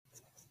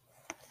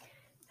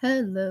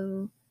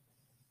Hello,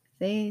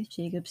 Faith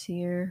Jacobs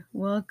here.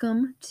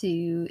 Welcome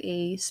to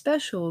a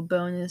special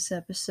bonus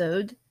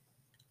episode.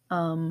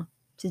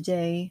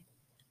 Today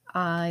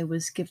I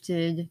was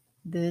gifted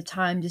the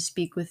time to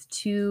speak with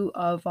two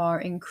of our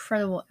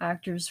incredible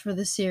actors for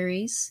the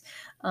series,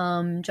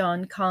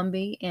 John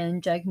Combey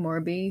and Jack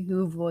Moorby,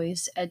 who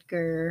voice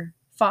Edgar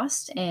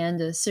Faust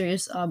and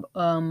Sirius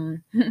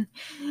and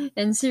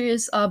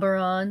Sirius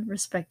Oberon,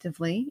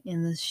 respectively,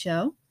 in this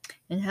show,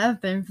 and have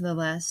been for the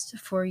last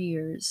 4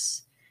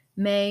 years.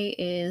 May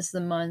is the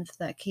month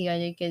that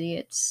Chaotic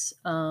Idiots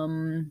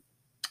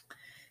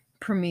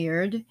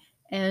premiered,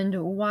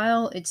 and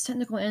while its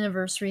technical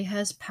anniversary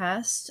has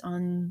passed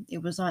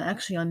it was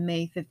on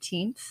May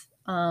 15th,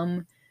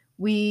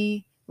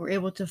 we were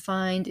able to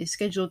find a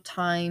scheduled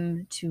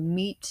time to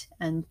meet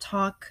and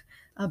talk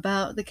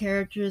about the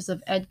characters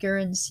of Edgar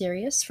and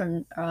Sirius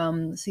from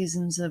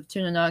seasons of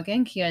Toonanaga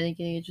and Chaotic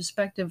Idiots,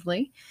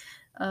 respectively,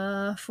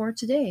 for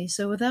today.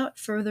 So without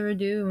further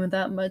ado and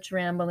without much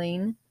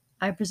rambling,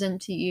 I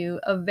present to you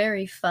a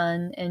very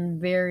fun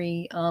and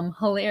very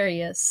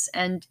hilarious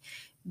and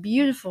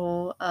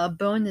beautiful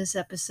bonus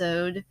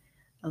episode,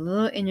 a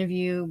little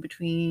interview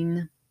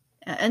between,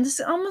 and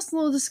just almost a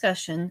little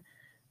discussion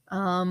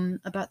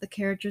about the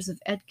characters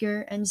of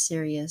Edgar and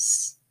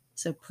Sirius.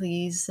 So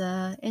please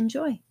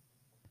enjoy.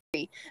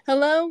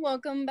 Hello,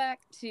 welcome back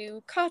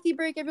to Coffee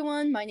Break,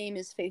 everyone. My name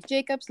is Faith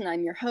Jacobs, and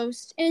I'm your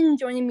host. And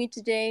joining me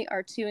today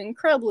are two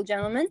incredible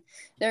gentlemen.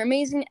 They're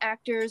amazing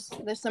actors.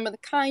 They're some of the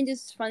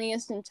kindest,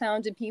 funniest, and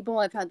talented people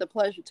I've had the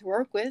pleasure to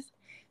work with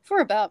for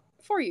about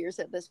 4 years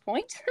at this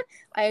point.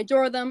 I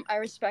adore them, I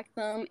respect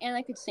them, and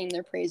I could sing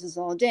their praises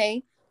all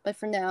day. But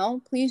for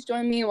now, please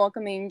join me in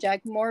welcoming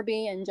Jack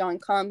Moorby and John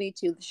Combey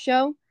to the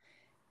show.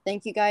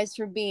 Thank you guys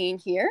for being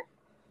here.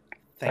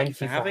 Thank you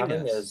for having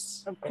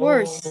us. Of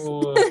course.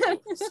 Oh,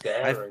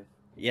 scary.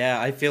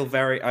 I feel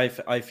very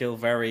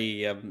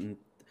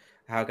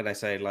how can I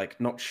say, like,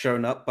 not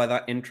shown up by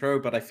that intro,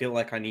 but I feel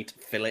like I need to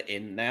fill it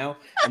in now.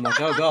 I'm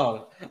like, oh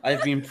god,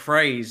 I've been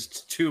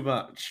praised too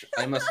much.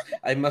 I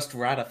must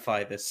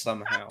ratify this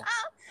somehow.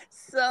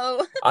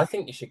 So I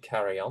think you should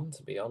carry on,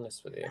 to be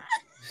honest with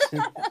you.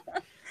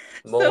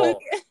 More.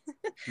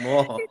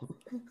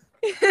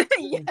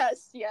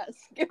 Yes.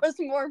 Give us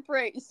more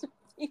praise.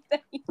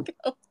 There you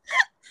go.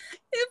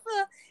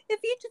 If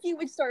each of you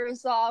would start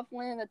us off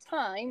one at a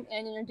time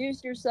and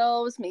introduce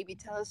yourselves, maybe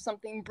tell us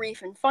something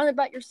brief and fun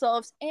about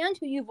yourselves and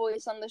who you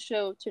voice on the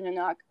show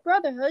Toonanaga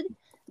Brotherhood,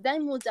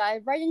 then we'll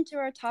dive right into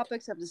our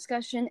topics of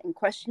discussion and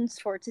questions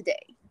for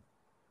today.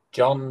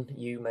 John,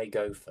 you may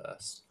go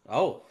first.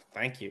 Oh,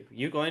 thank you.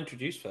 You got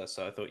introduced first,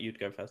 so I thought you'd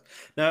go first.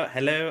 No,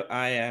 hello,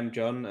 I am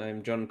John.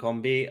 I'm John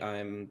Combey.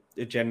 I'm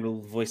a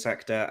general voice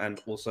actor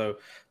and also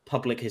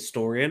public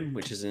historian,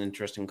 which is an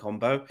interesting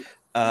combo.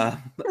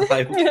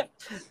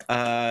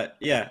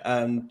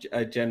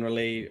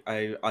 Generally,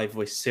 I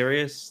voice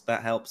Sirius.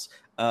 That helps.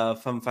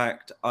 Fun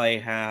fact, I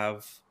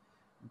have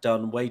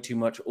done way too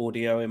much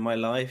audio in my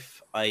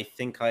life. I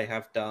think I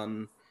have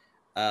done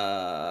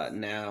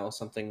now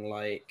something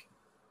like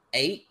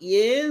 8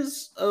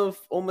 years of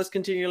almost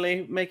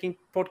continually making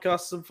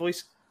podcasts of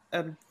voice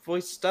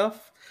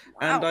stuff.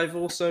 Wow. And I've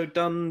also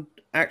done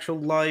actual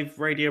live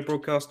radio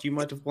broadcast. You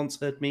might have once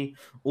heard me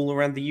all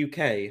around the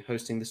UK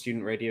hosting the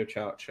Student Radio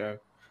Chart show,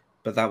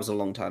 but that was a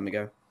long time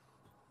ago.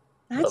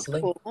 That's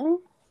lovely.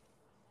 Cool.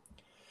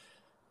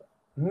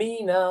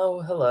 Me now,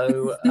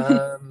 hello.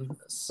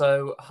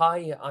 So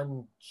hi,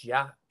 I'm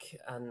Jack,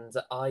 and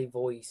I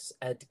voice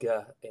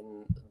Edgar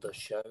in the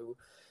show.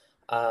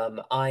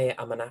 I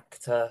am an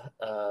actor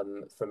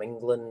from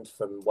England,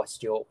 from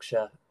West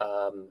Yorkshire.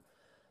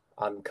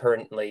 I'm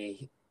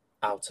currently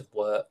out of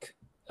work,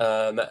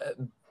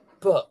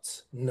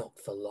 but not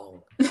for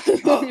long.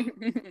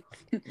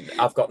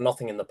 I've got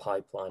nothing in the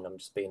pipeline. I'm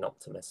just being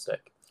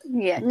optimistic.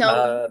 Yeah,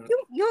 no,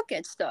 you'll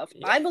get stuff.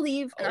 Yeah. I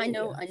believe, and I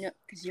know,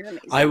 because you're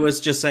amazing. I was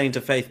just saying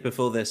to Faith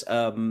before this,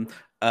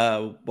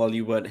 while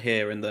you weren't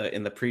here in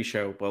the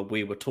pre-show, while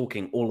we were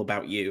talking all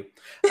about you,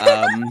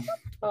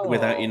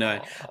 without you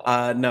knowing.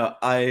 No,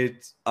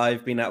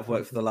 I've been out of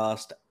work for the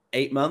last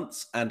 8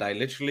 months, and I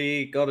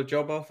literally got a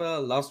job offer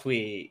last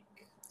week.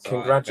 So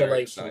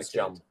congratulations,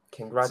 John.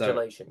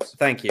 Congratulations. So,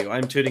 thank you.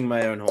 I'm tooting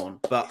my own horn,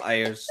 but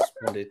I just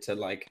wanted to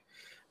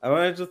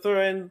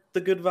throw in the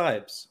good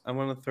vibes.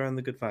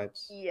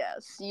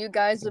 Yes, you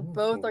guys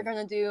both are going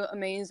to do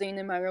amazing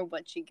no matter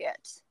what you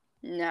get.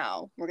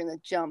 Now, we're going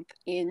to jump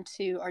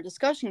into our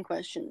discussion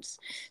questions.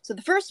 So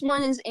the first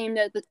one is aimed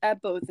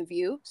at both of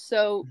you.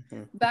 So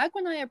back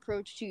when I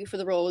approached you for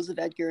the roles of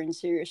Edgar and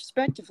Sirius,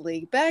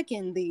 respectively, back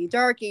in the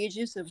dark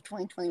ages of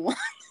 2021,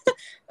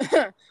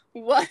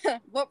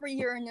 what were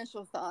your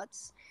initial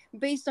thoughts?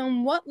 Based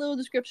on what little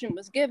description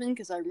was given,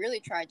 because I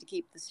really tried to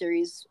keep the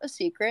series a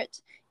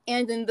secret,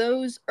 and in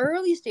those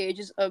early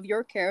stages of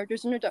your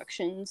characters'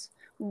 introductions,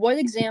 what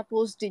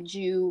examples did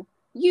you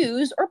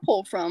use or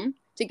pull from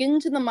to get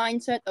into the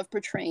mindset of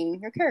portraying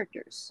your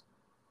characters?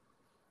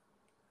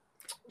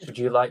 Should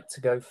you like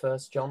to go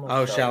first, John? Or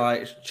Oh,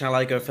 shall shall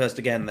I go first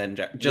again then,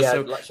 Jack? Just yeah,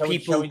 so shall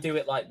people we do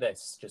it like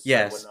this? Just so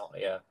Yes. we're not,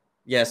 yeah.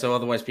 Yeah, so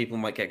otherwise people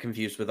might get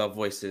confused with our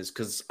voices,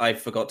 because I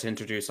forgot to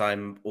introduce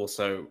I'm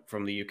also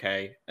from the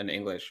UK and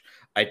English.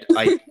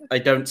 I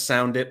don't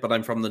sound it, but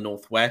I'm from the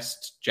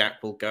Northwest.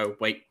 Jack will go,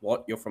 wait,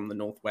 what? You're from the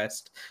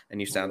Northwest and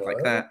you sound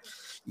like that?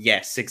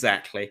 Yes,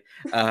 exactly.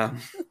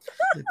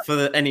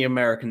 For any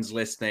Americans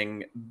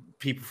listening,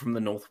 people from the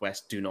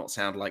Northwest do not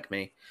sound like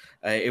me.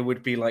 It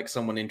would be like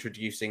someone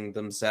introducing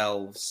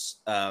themselves,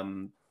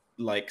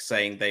 like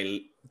saying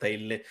they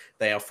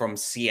are from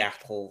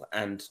Seattle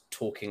and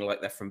talking like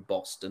they're from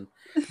Boston,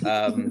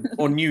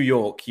 or New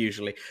York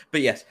usually.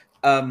 But yes,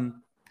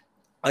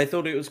 I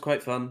thought it was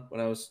quite fun when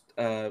I was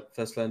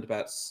first learned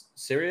about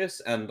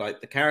Sirius and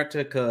like the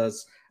character,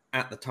 because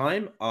at the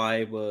time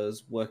I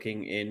was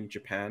working in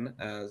Japan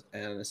as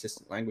an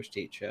assistant language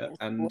teacher, Yes,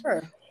 and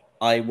sure.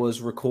 I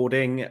was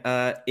recording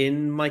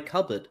in my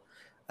cupboard.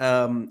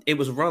 It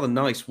was a rather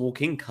nice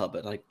walk-in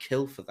cupboard. I'd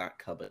kill for that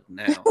cupboard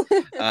now.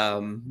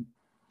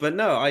 But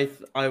no,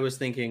 I was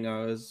thinking,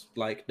 I was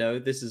like, no,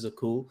 this is a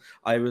cool.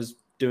 I was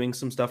doing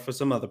some stuff for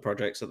some other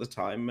projects at the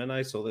time, and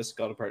I saw this,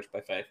 got approached by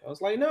Faith. I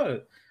was like,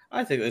 no,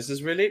 I think this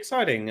is really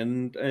exciting,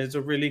 and it's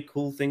a really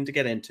cool thing to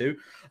get into.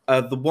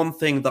 The one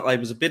thing that I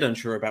was a bit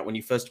unsure about when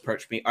you first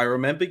approached me, I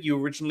remember you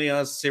originally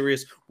asked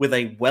Sirius with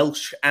a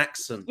Welsh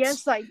accent.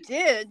 Yes, I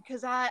did,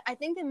 because I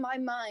think in my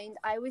mind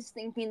I was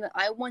thinking that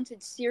I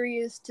wanted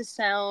Sirius to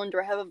sound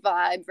or have a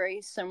vibe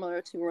very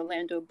similar to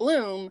Orlando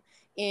Bloom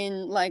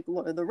in like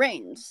Lord of the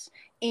Rings,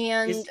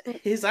 and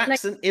his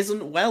accent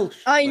isn't Welsh.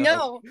 I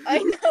know.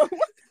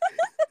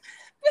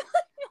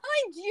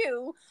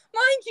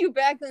 Mind you,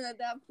 back then at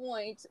that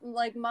point,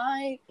 like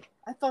I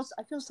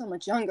feel so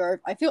much younger.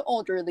 I feel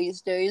older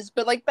these days,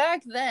 but like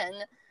back then,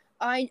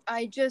 I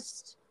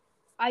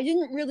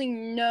didn't really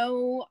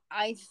know.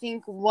 I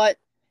think what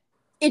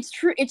it's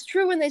true. It's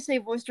true when they say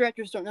voice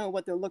directors don't know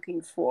what they're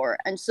looking for,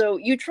 and so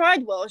you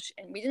tried Welsh,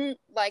 and we didn't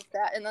like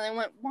that. And then I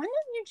went, why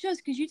don't you just?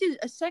 Because you did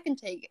a second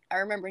take. I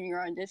remember in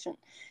your audition,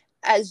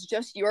 as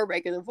just your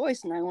regular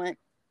voice, and I went,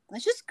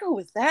 let's just go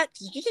with that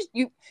because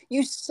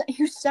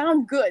you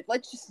sound good.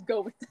 Let's just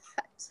go with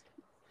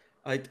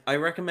that. I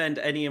recommend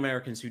any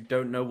Americans who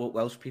don't know what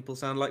Welsh people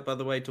sound like, by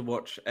the way, to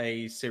watch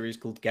a series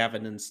called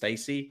Gavin and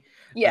Stacey,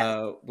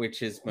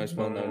 which is most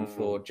well known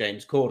for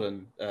James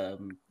Corden.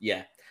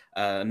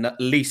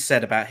 Least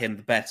said about him,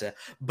 the better.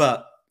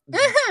 But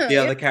the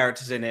other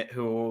characters in it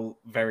who are all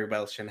very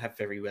Welsh and have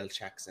very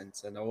Welsh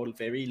accents and are all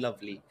very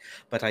lovely.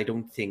 But I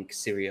don't think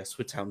Sirius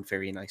would sound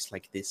very nice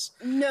like this.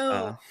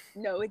 No,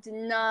 it did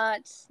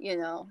not.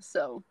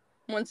 So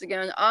once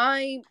again,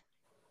 I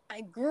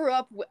grew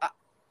up with.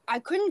 I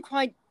couldn't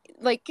quite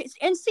like,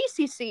 and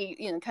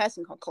CCC,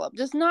 Casting Call Club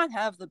does not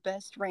have the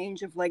best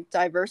range of like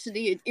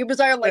diversity. It was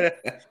either like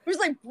it was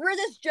like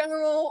British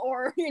general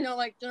or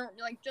like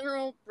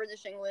general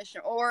British English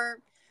or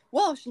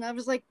Welsh, and I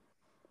was like,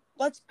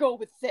 let's go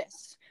with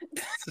this.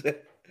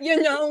 But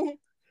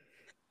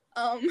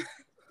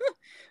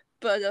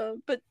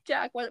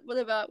Jack, what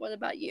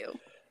about you?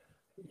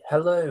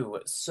 Hello.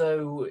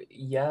 So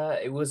yeah,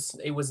 it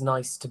was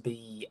nice to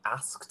be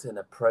asked and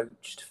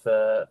approached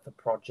for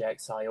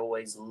projects. I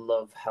always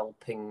love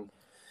helping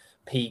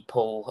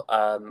people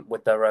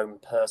with their own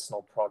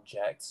personal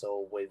projects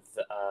or with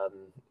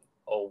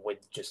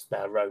just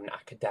their own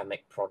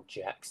academic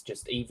projects.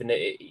 Just even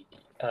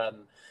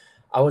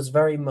I was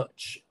very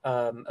much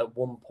at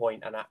one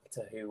point an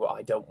actor who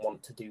I don't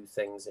want to do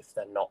things if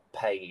they're not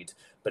paid,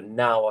 but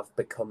now I've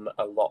become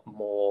a lot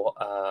more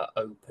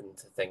open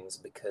to things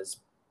because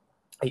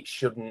it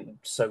shouldn't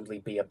solely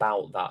be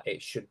about that.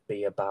 It should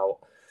be about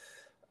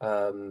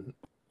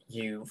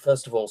you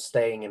first of all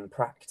staying in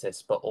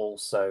practice, but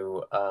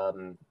also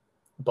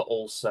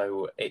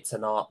it's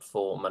an art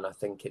form, and I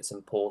think it's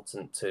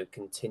important to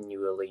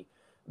continually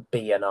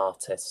be an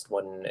artist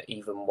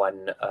even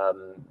when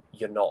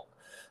you're not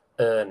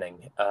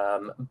earning.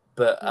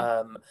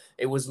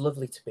 It was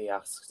lovely to be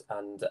asked,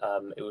 and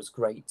it was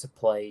great to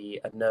play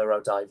a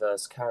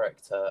neurodiverse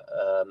character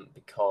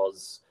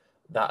because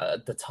that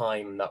at the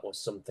time that was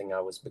something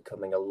I was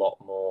becoming a lot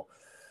more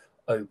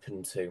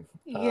open to.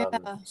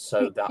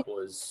 So that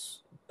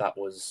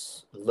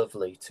was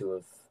lovely to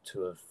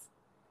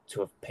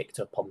have picked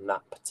up on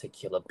that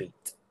particular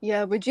beat.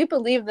 Yeah, would you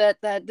believe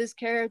that this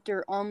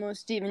character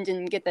almost even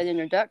didn't get that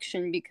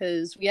introduction,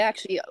 because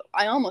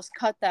I almost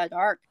cut that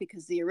arc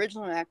because the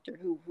original actor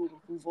who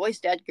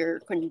voiced Edgar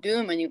couldn't do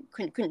him and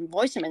couldn't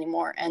voice him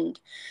anymore, and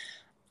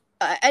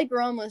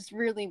Edgar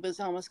was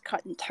almost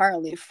cut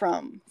entirely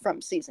from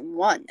season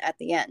 1 at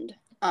the end.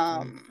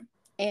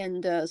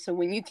 And so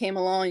when you came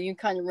along, you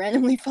kind of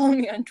randomly followed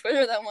me on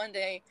Twitter that one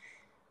day.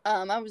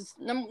 I was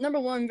number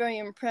one, very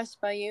impressed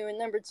by you, and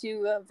number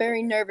two,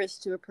 very nervous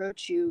to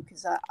approach you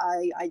because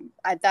I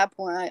at that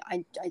point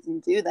I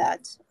didn't do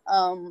that.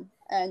 So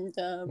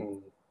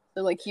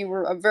like you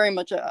were very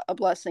much a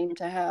blessing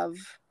to have.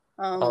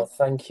 Oh,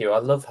 thank you. I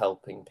love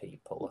helping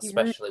people,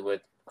 especially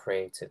with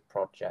creative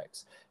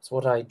projects. It's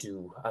what I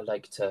do. I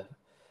like to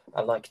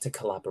I like to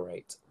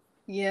collaborate.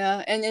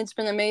 Yeah, and it's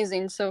been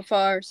amazing so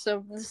far.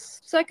 So the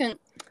second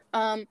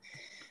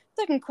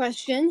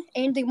question,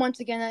 aimed once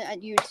again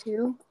at you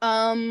two.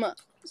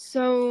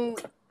 So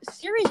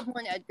series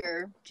one,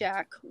 Edgar,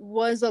 Jack,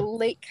 was a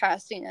late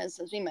casting, as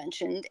we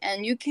mentioned,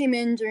 and you came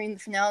in during the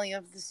finale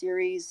of the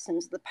series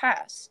Sins of the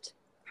Past.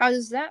 How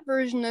does that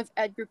version of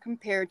Edgar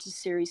compare to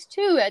series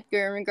two,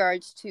 Edgar, in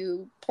regards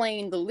to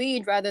playing the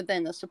lead rather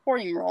than a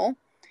supporting role?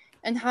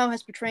 And how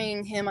has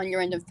portraying him on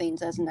your end of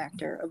things as an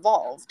actor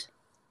evolved?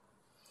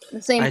 The I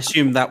same.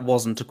 assume that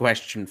wasn't a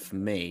question for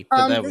me,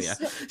 but there we are.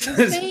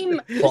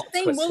 Plot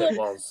twist it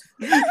was.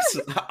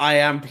 I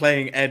am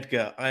playing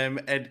Edgar. I am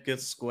Edgar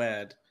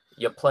squared.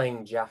 You're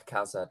playing Jack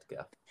as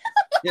Edgar.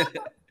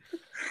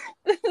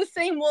 The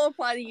same will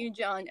apply to you,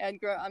 John.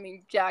 Edgar, I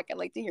mean, Jack, I'd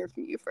like to hear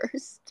from you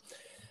first.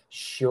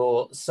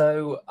 Sure.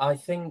 So I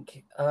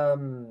think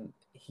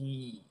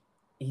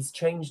he's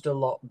changed a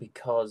lot,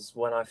 because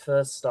when I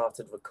first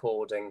started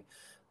recording,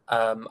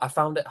 I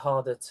found it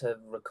harder to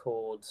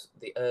record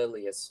the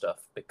earlier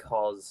stuff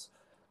because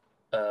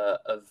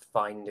of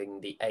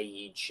finding the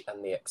age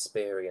and the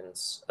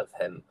experience of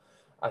him.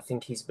 I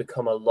think he's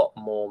become a lot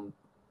more.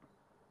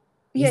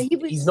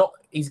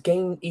 He's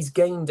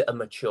gained a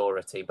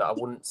maturity, but I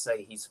wouldn't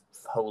say he's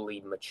wholly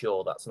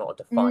mature. That's not a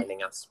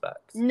defining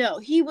aspect. No,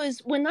 he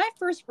was, when I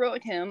first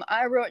wrote him,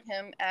 I wrote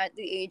him at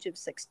the age of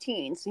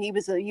 16. So he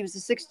was a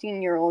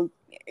 16-year-old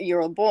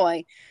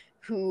boy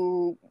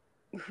who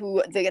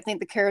I think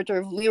the character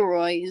of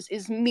Leroy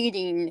is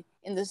meeting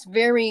in this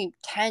very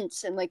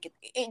tense, and like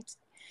it's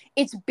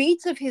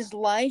beats of his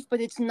life,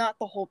 but it's not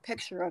the whole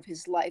picture of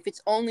his life.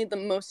 It's only the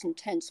most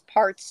intense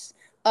parts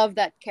of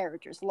that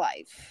character's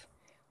life.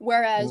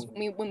 Whereas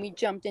when we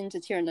jumped into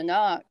Tir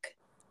Nanak,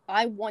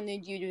 I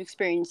wanted you to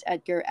experience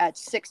Edgar at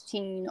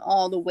 16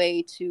 all the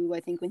way to, I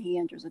think, when he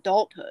enters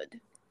adulthood.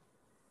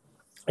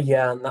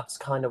 Yeah, and that's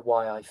kind of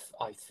why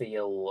I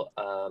feel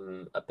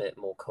a bit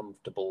more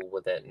comfortable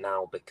with it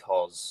now,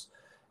 because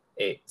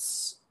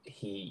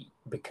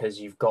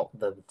because you've got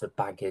the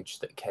baggage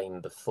that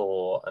came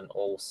before, and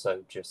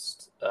also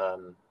just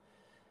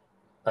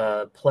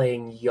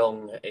playing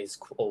young is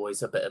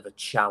always a bit of a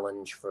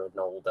challenge for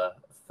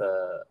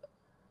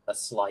a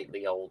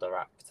slightly older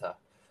actor.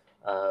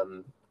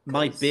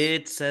 My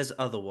beard says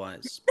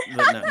otherwise.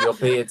 But no. Your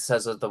beard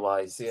says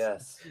otherwise,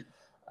 yes.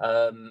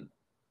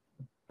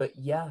 But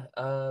yeah,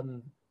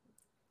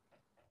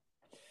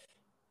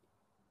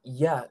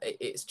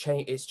 it's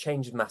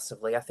changed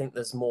massively. I think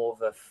there's more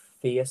of a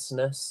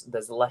fierceness.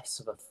 There's less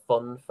of a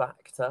fun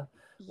factor,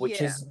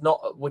 which is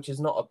not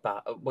a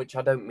bad. Which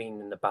I don't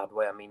mean in a bad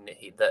way. I mean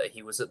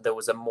there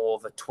was a more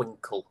of a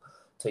twinkle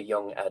to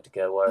young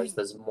Edgar, whereas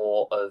there's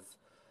more of.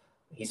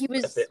 He's a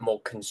bit more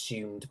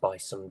consumed by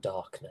some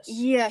darkness.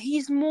 Yeah,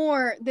 he's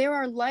more. There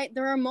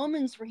are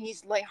moments where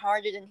he's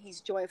lighthearted and he's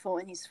joyful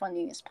and he's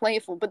funny and he's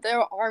playful, but there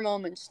are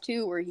moments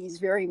too where he's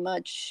very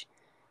much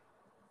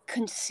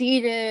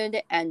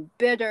conceited and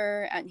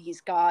bitter, and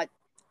he's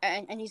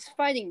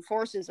fighting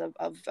forces of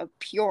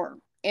pure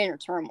inner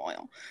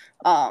turmoil,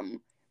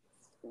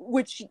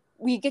 which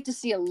we get to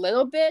see a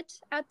little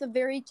bit at the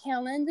very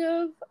tail end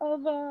of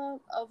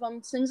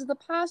Sins of the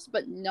Past,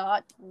 but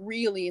not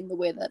really in the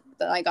way that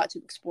I got to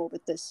explore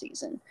with this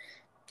season.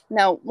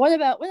 Now, what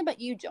about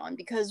you, John?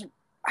 Because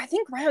I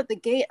think right out the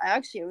gate,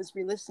 I was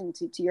re-listening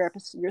to your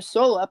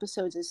solo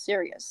episodes as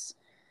Sirius.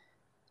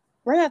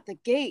 Right out the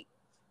gate,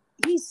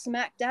 he's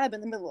smack dab in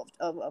the middle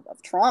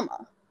of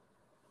trauma.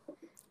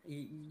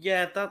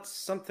 Yeah, that's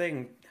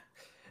something.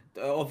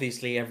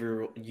 Obviously,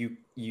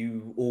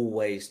 you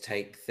always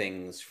take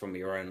things from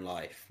your own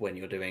life when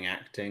you're doing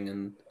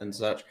acting and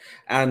such,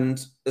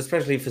 and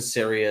especially for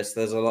Sirius,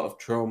 there's a lot of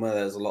trauma,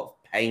 there's a lot of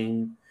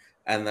pain,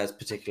 and there's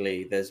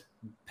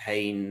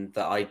pain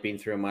that I'd been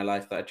through in my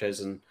life that I've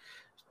chosen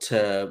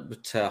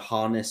to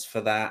harness for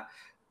that.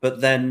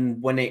 But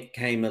then when it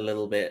came a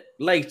little bit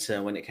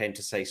later, when it came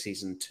to, say,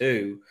 season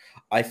 2,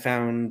 I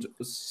found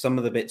some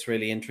of the bits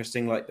really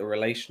interesting, like the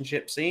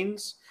relationship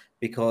scenes,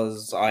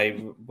 because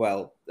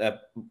about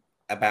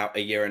a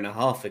year and a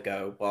half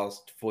ago,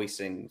 whilst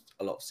voicing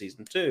a lot of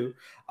season 2,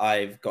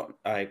 I got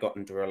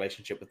into a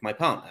relationship with my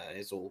partner.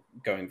 It's all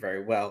going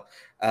very well.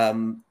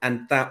 And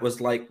that was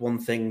like one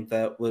thing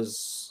that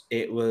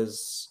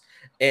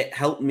it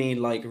helped me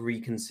like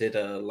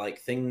reconsider like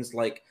things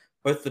like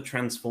both the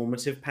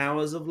transformative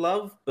powers of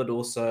love, but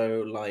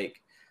also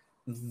like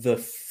the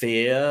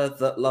fear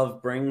that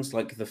love brings,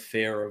 like the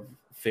fear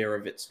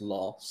of its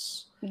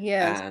loss.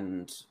 Yes.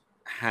 And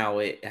how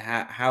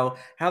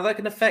that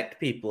can affect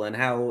people, and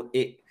how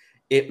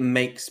it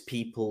makes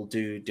people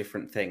do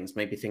different things,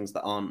 maybe things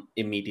that aren't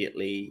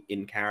immediately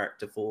in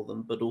character for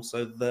them, but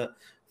also that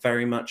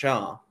very much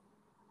are.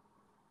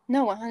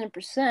 No,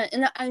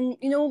 100%. And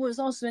you know what was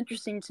also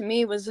interesting to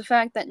me was the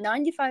fact that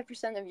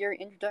 95% of your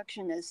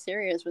introduction as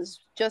Sirius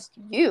was just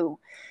you.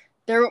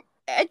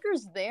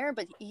 Edgar's there,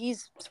 but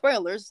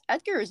spoilers,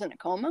 Edgar is in a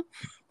coma.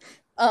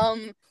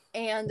 Darn,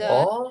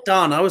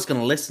 I was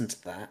going to listen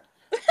to that.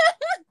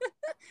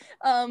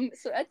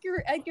 So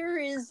Edgar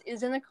is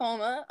in a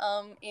coma.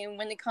 And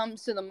when it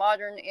comes to the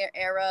modern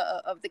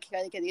era of the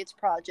Chaotic Idiots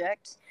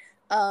project,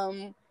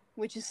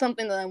 which is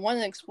something that I want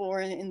to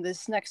explore in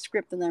this next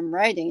script that I'm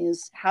writing,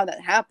 is how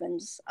that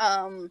happens.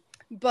 So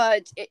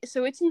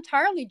it's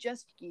entirely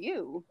just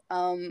you,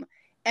 and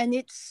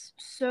it's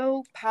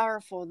so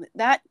powerful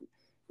that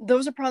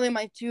those are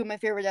probably two of my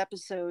favorite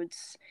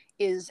episodes.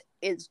 Is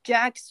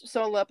Jack's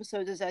solo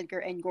episode as Edgar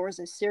and Gore's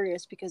as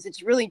Sirius, because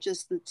it's really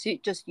just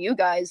just you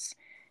guys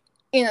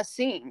in a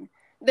scene.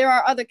 There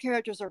are other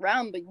characters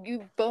around, but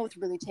you both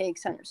really take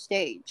center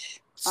stage.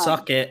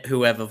 Suck it,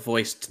 whoever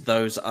voiced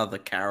those other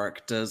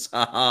characters.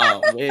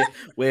 Haha,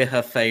 we're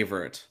her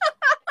favorite.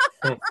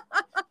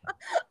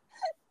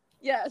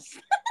 Yes.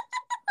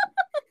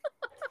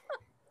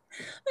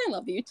 I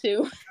love you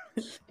too.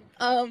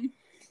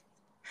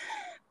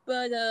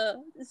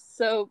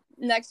 So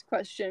next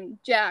question,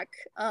 Jack.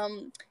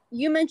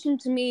 You mentioned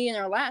to me in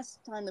our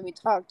last time that we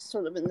talked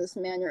sort of in this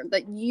manner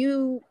that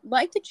you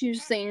like to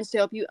choose things to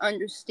help you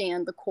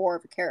understand the core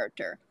of a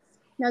character.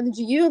 Now, did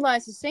you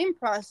utilize the same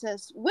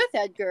process with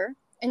Edgar?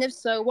 And if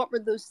so, what were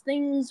those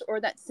things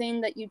or that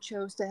thing that you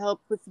chose to help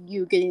with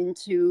you getting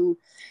into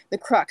the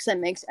crux that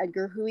makes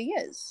Edgar who he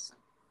is?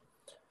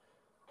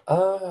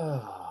 I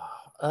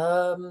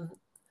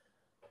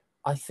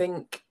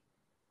think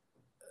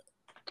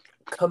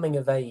coming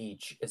of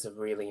age is a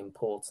really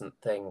important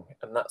thing,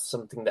 and that's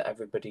something that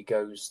everybody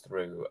goes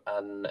through,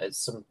 and it's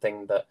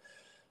something that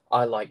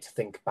I like to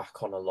think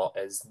back on a lot,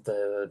 is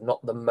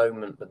not the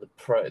moment but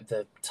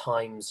the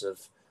times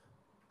of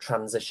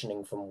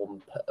transitioning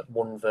from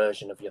one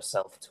version of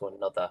yourself to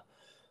another.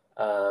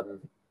 I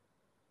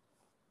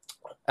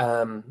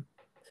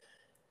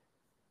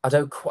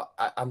don't quite.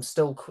 I'm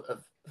still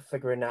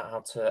figuring out how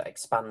to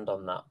expand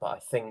on that, but I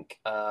think.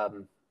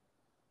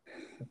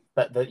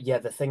 But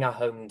the thing I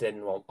honed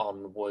in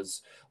on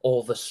was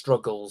all the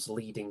struggles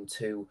leading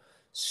to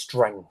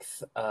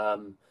strength.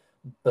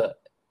 But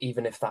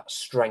even if that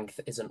strength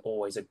isn't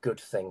always a good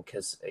thing,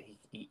 because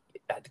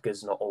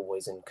Edgar's not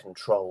always in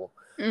control.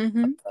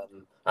 Mm-hmm.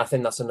 I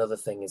think that's another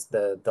thing, is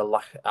the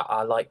lack.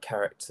 I like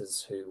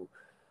characters who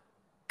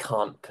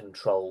can't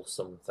control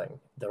something.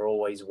 They're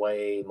always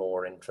way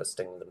more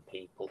interesting than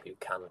people who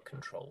can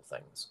control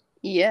things.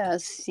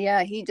 Yes,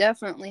 yeah, he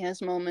definitely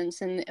has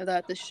moments in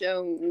the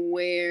show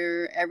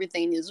where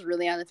everything is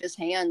really out of his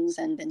hands,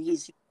 and then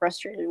he's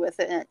frustrated with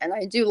it. And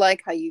I do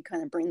like how you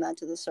kind of bring that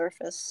to the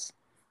surface.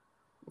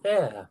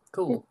 Yeah,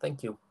 cool.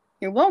 Thank you.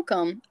 You're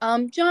welcome.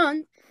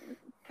 John,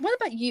 what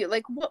about you?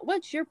 Like,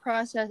 what's your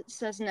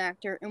process as an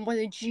actor, and what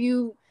did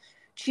you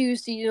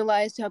choose to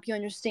utilize to help you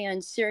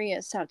understand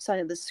Sirius outside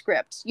of the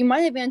script? You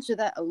might have answered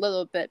that a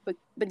little bit, but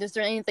is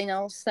there anything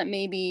else that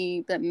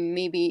maybe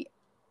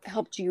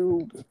helped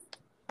you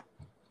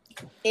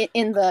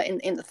in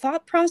the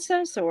thought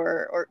process,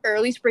 or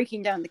at least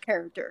breaking down the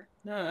character?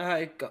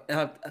 No,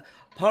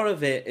 part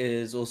of it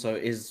is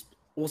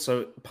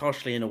also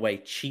partially in a way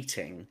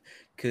cheating,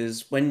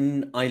 because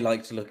when I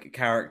like to look at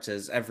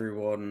characters,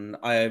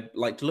 I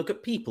like to look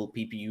at people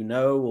you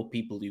know, or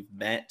people you've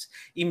met,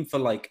 even for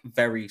like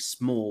very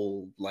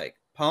small like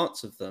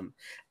parts of them,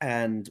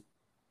 and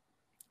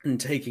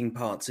taking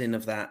parts in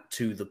of that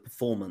to the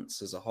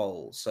performance as a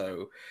whole.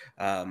 So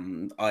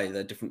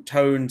either different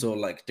tones or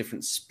like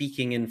different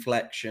speaking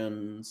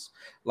inflections.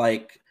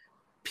 Like,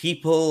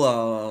 people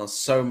are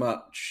so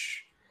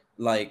much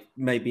like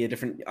maybe a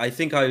different. I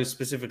think I was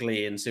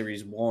specifically in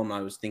series 1,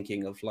 I was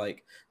thinking of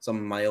like some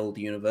of my old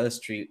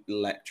university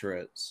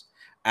lecturers,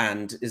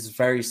 and is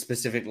very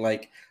specific.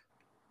 Like,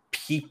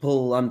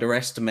 people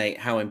underestimate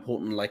how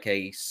important like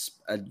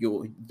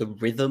the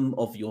rhythm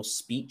of your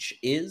speech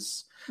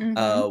is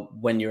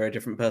when you're a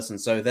different person.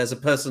 So there's a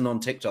person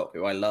on TikTok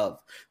who I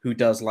love, who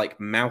does like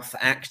mouth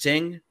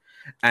acting,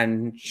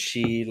 and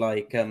she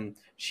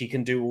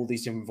can do all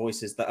these different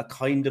voices that are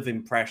kind of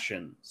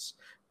impressions,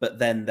 but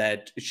then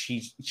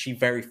she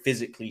very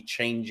physically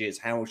changes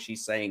how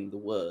she's saying the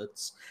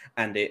words,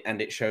 and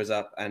it shows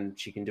up, and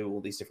she can do all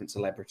these different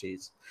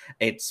celebrities.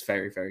 It's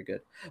very, very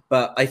good.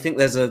 But I think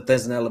there's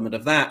an element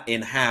of that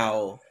in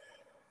how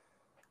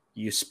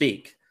you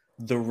speak,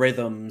 the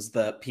rhythms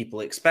that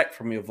people expect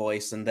from your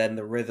voice, and then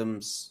the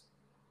rhythms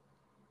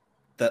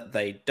that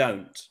they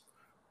don't.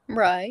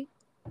 Right.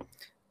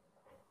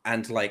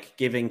 And like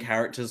giving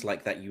characters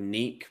like that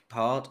unique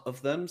part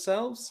of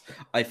themselves,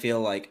 I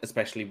feel like,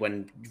 especially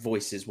when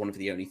voice is one of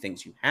the only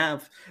things you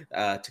have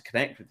to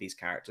connect with these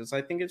characters,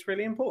 I think it's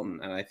really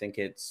important. And I think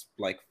it's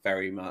like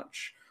very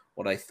much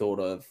what I thought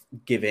of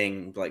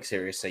giving like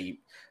Sirius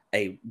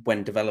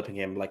when developing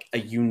him, like a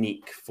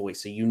unique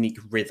voice, a unique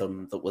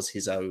rhythm that was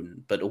his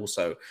own, but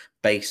also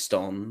based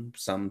on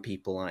some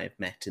people I've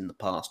met in the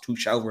past who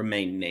shall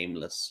remain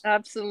nameless.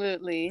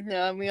 Absolutely.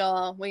 No, we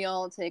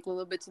all take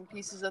little bits and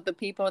pieces of the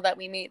people that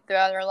we meet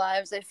throughout our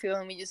lives, I feel,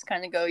 and we just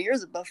kind of go,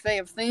 here's a buffet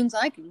of things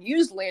I can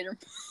use later.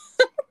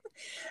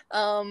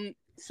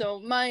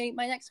 So my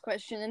next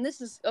question, and this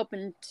is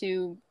open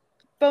to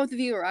both of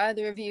you or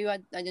either of you, I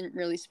didn't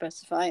really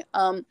specify.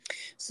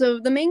 So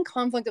the main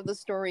conflict of the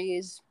story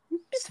is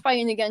just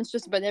fighting against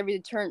just about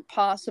every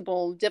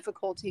possible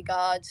difficulty,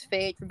 gods,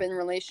 fate, forbidden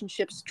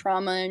relationships,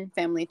 trauma, and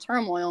family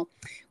turmoil.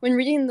 When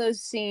reading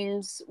those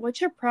scenes,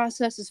 what's your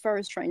process as far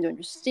as trying to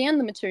understand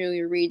the material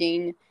you're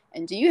reading?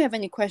 And do you have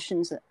any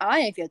questions that I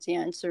have yet to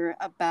answer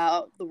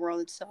about the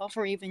world itself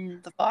or even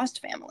the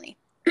Faust family?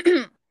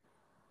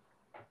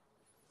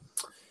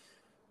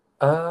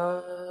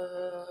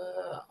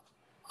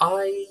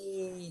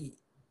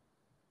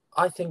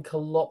 I think a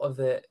lot of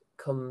it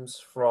comes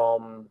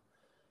from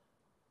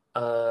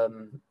I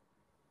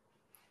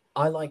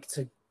like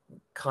to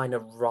kind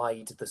of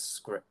ride the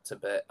script a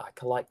bit. I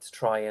like to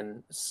try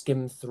and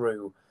skim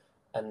through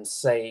and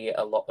say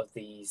a lot of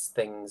these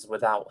things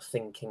without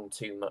thinking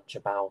too much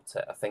about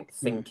it. I think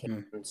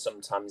thinking can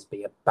sometimes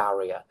be a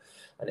barrier,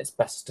 and it's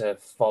best to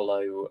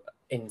follow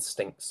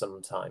instinct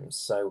sometimes.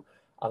 So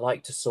I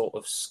like to sort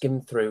of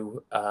skim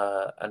through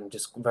and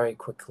just very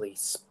quickly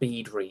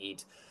speed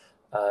read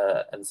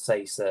and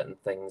say certain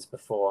things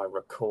before I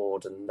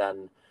record, and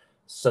then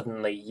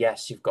suddenly,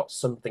 yes, you've got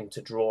something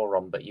to draw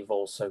on, but you've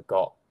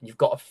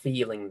got a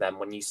feeling then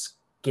when you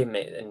skim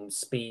it and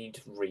speed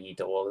read,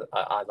 or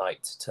I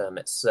like to term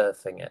it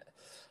surfing it.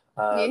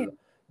 Yeah.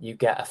 You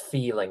get a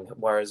feeling,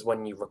 whereas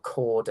when you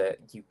record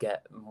it, you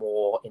get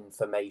more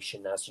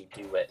information as you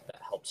do it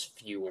that helps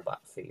fuel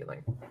that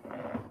feeling.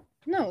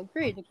 No,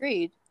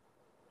 agreed.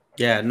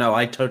 Yeah, no,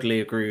 I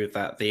totally agree with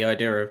that. The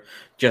idea of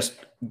just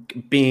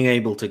being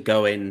able to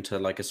go into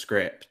like a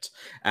script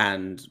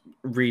and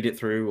read it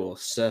through or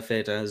surf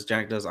it as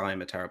Jack does. I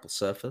am a terrible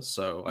surfer,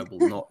 so I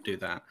will not do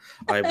that.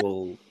 I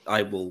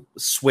will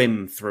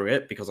swim through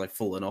it because I've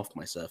fallen off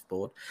my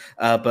surfboard.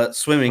 But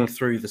swimming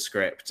through the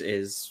script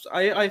is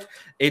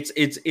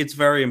it's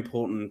very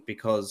important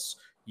because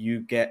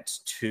you get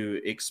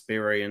to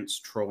experience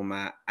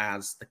trauma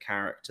as the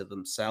character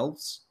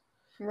themselves.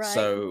 Right.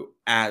 So,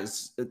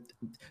 as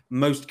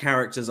most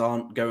characters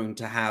aren't going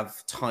to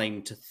have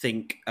time to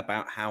think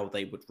about how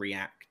they would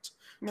react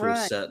to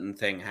a certain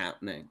thing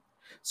happening.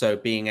 So,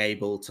 being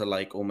able to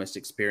like almost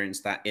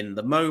experience that in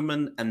the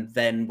moment, and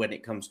then when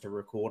it comes to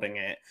recording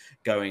it,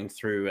 going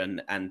through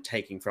and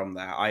taking from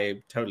that.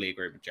 I totally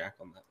agree with Jack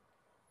on that.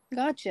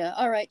 Gotcha.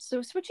 All right.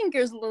 So switching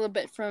gears a little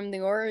bit from the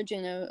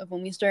origin of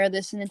when we started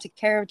this and into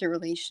character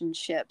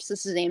relationships.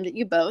 This is aimed at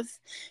you both.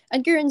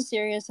 Edgar and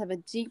Sirius have a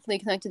deeply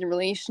connected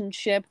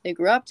relationship. They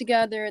grew up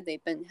together.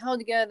 They've been held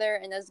together.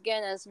 And as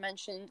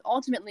mentioned,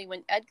 ultimately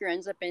when Edgar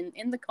ends up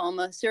in the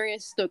coma,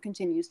 Sirius still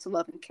continues to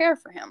love and care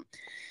for him.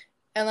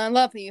 And I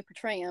love how you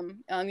portray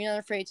him. You're not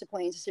afraid to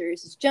play into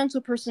Sirius's gentle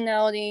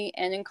personality,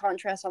 and in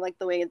contrast, I like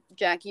the way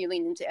Jackie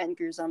leaned into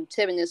Edgar's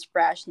timidness,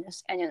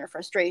 brashness, and inner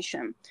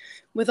frustration.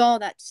 With all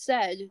that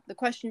said, the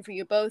question for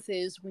you both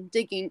is, when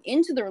digging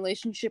into the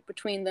relationship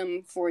between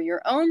them for your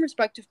own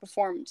respective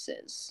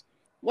performances,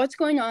 what's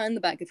going on in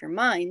the back of your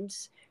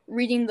minds,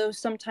 reading those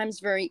sometimes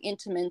very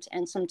intimate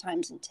and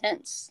sometimes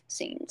intense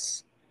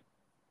scenes?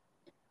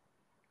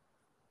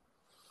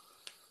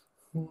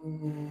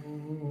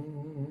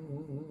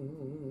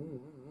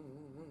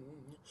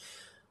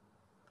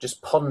 Just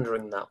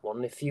pondering that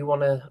one. If you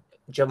want to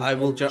jump I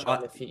will in, jump.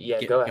 John,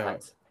 go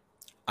ahead.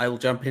 I will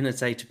jump in and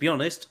say, to be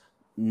honest,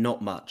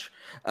 not much.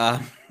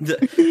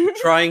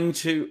 Trying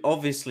to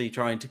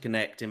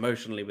connect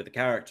emotionally with the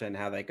character and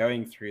how they're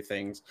going through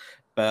things.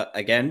 But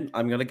again,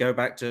 I'm going to go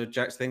back to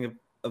Jack's thing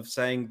of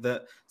saying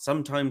that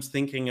sometimes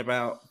thinking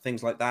about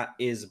things like that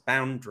is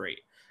boundary.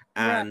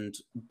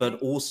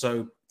 But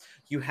also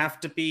you have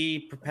to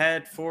be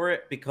prepared for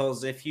it,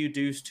 because if you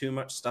do too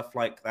much stuff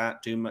like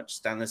that, too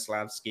much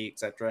Stanislavski,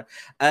 etc.,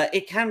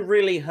 it can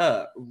really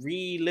hurt.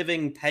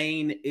 Reliving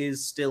pain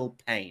is still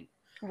pain.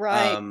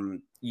 Right.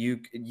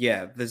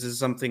 This is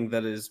something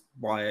that is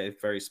why I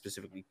very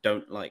specifically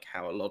don't like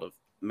how a lot of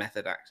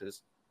method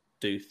actors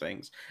do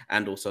things,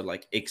 and also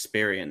like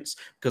experience,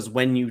 because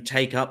when you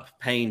take up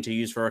pain to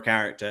use for a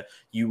character,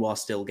 you are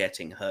still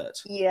getting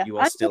hurt. Yeah, You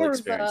are still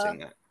experiencing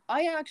that.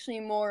 I actually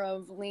more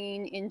of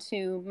lean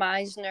into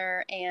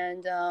Meisner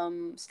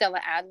and Stella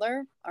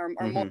Adler, or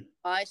more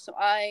so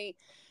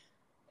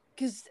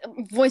because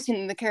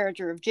voicing the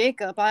character of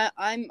Jacob,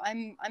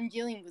 I'm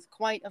dealing with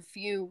quite a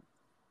few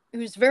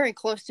who's very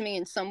close to me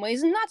in some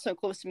ways and not so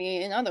close to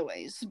me in other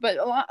ways. But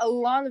a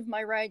lot of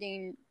my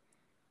writing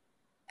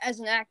as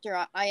an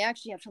actor, I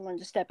actually have to learn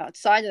to step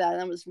outside of that,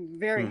 and that was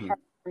very hard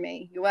for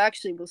me. You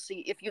actually will see,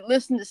 if you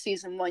listen to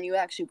season 1, you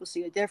actually will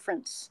see a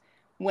difference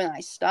when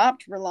I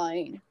stopped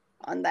relying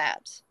on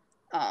that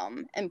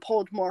and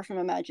pulled more from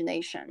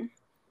imagination.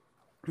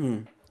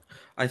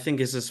 I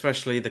think it's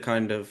especially the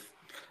kind of,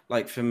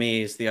 like, for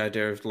me, is the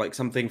idea of like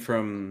something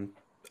from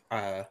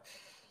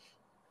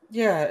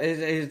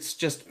it's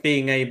just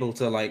being able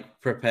to like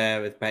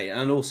prepare with pain,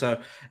 and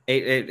also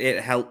it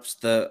helps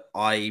that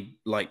I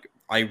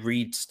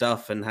read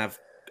stuff and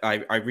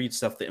I read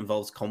stuff that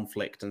involves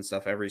conflict and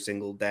stuff every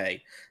single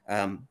day.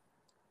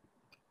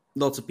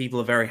 Lots of people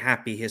are very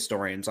happy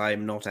historians. I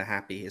am not a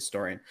happy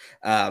historian.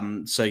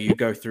 So you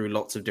go through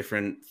lots of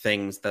different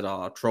things that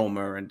are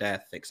trauma and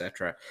death,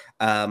 etc.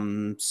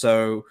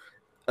 So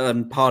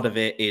part of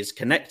it is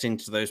connecting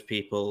to those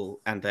people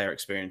and their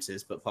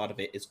experiences, but part of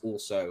it is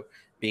also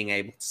being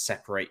able to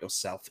separate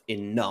yourself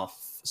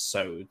enough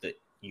so that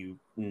you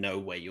know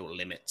where your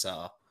limits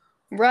are.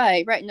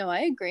 Right. No,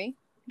 I agree.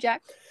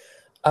 Jack?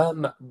 A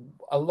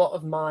lot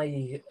of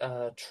my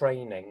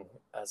training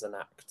as an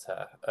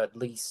actor, at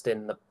least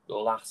in the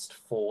last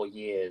 4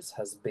 years,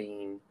 has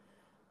been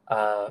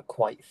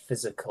quite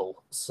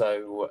physical.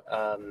 So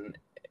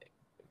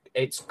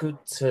it's good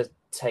to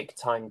take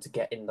time to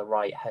get in the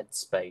right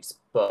headspace,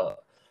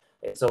 but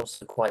it's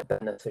also quite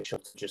beneficial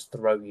to just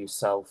throw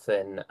yourself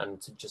in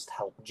and to just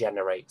help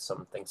generate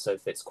something. So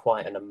if it's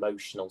quite an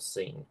emotional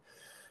scene,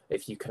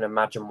 if you can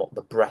imagine what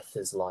the breath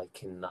is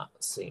like in that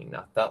scene,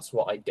 that's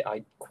what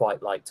I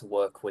quite like to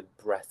work with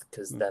breath,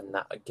 because then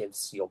that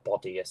gives your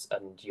body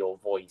and your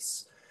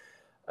voice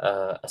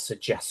a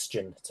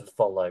suggestion to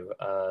follow.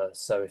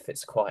 So if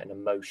it's quite an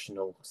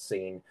emotional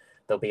scene,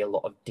 there'll be a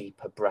lot of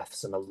deeper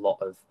breaths and a lot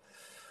of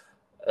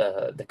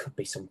there could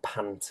be some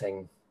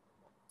panting.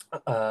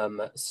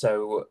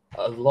 So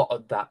a lot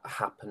of that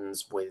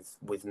happens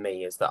with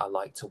me, is that I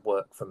like to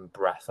work from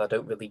breath. I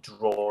don't really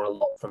draw a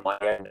lot from my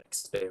own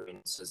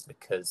experiences,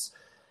 because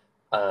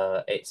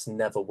it's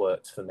never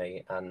worked for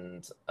me,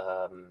 and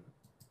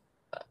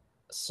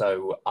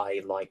so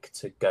I like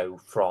to go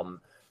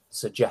from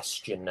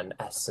suggestion and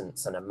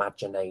essence and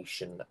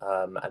imagination,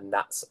 and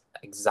that's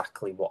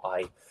exactly what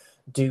I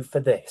do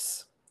for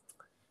this.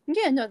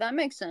 Yeah, no, that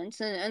makes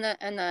sense, and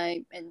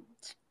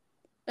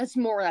that's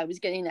more what I was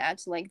getting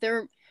at. Like,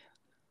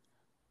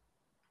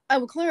 I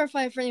will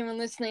clarify for anyone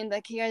listening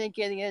that Chaotic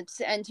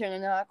Idiots enter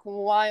and knock.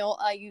 While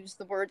I use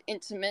the word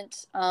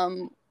intimate,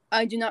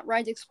 I do not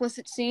write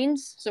explicit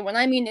scenes. So when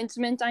I mean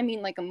intimate, I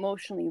mean like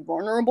emotionally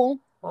vulnerable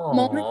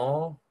moment.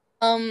 Aww.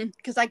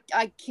 Because I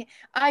can't.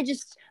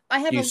 I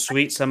have You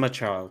sweet summer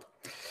child.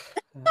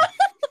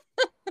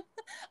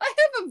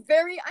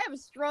 I have a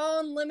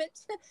strong limit.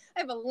 I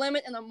have a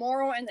limit and a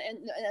moral and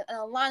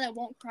a line I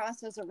won't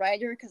cross as a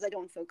writer because I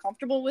don't feel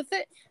comfortable with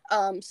it.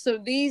 So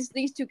these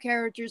two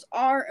characters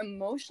are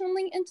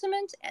emotionally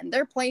intimate, and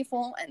they're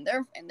playful, and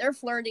they're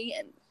flirty,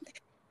 and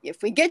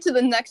if we get to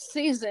the next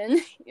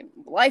season,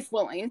 life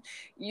willing,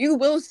 you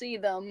will see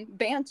them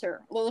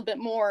banter a little bit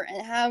more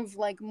and have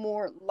like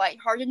more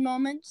lighthearted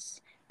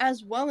moments,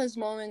 as well as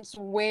moments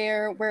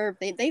where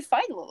they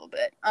fight a little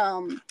bit.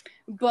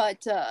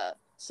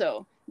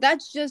 So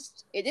that's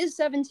just, it is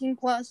 17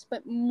 plus,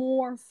 but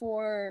more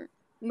for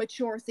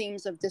mature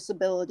themes of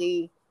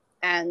disability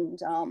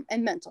and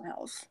mental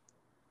health.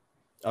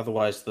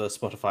 Otherwise, the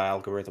Spotify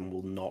algorithm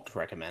will not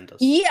recommend us.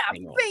 Yeah,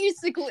 anymore.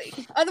 basically.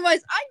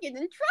 Otherwise, I get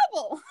in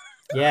trouble.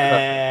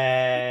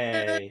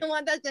 Yay! I don't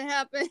want that to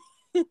happen.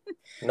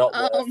 Not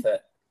worth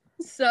it.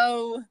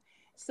 So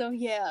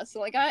yeah. So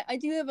like I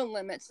do have a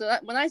limit. So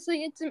that when I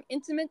say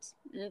intimate,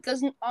 it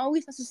doesn't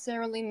always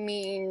necessarily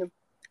mean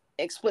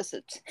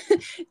explicit.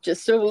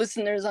 Just so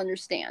listeners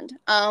understand.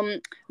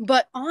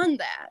 But on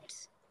that,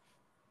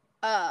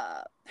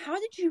 how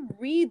did you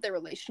read the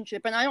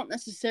relationship? And I don't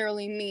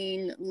necessarily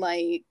mean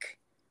like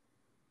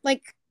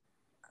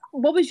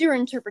what was your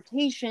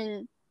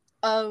interpretation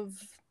of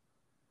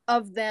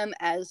them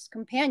as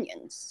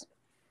companions?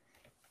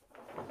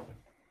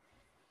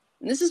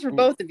 And this is for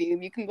both of you.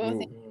 You can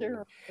both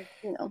answer,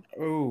 you know.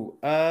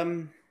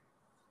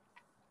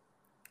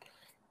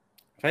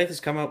 Faith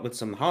has come up with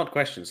some hard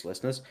questions,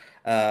 listeners.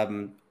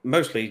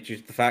 Mostly due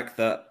to the fact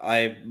that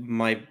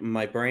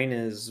my brain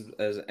is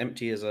as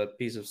empty as a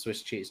piece of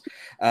Swiss cheese.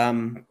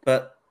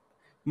 But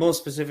more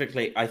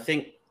specifically, I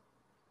think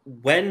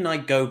when I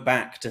go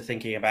back to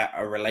thinking about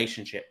a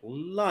relationship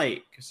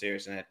like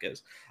Sirius and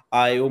Edgar's,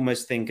 I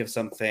almost think of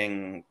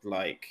something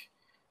like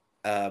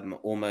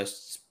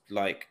almost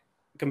like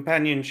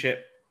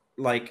companionship,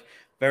 like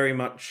very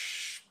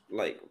much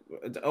like,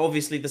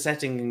 obviously the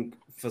setting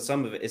for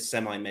some of it is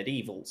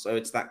semi-medieval, so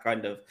it's that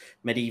kind of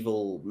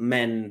medieval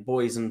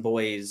boys and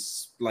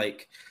boys,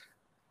 like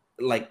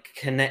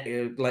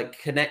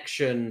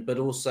connection, but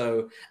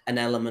also an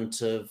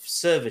element of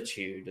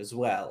servitude as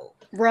well,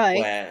 Right.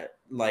 where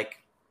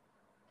like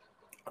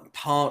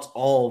part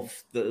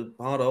of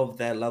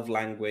their love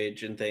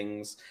language and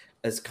things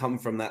has come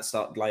from that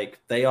start. Like,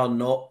 they are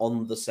not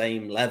on the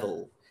same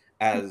level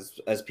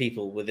as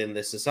people within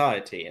this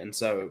society, and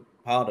so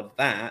part of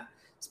that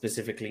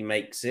specifically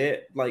makes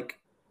it like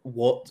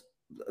what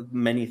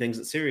many things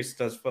that Sirius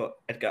does for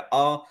Edgar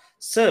are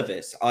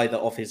service, either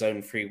of his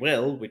own free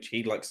will, which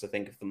he likes to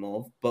think of them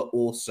of, but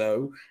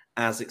also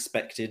as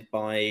expected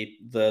by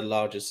the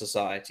larger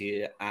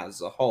society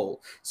as a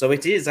whole. So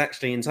it is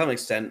actually, in some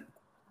extent,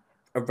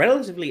 a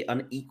relatively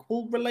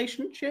unequal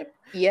relationship.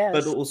 Yes.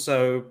 But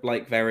also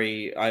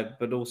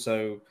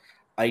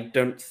I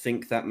don't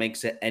think that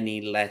makes it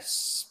any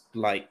less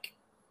like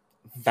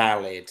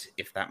valid,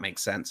 if that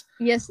makes sense.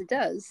 Yes, it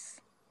does.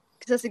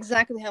 Because that's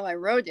exactly how I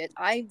wrote it.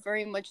 I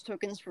very much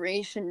took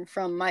inspiration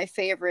from my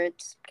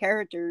favorite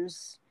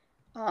characters,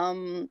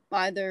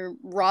 either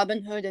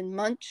Robin Hood and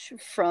Much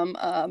from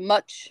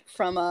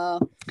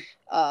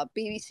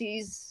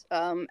BBC's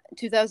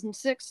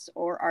 2006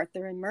 or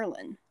Arthur and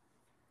Merlin.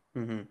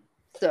 Mm-hmm.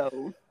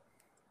 So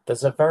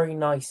there's a very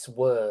nice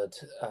word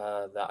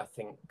that I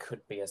think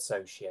could be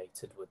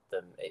associated with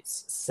them.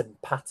 It's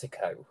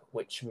simpatico,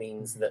 which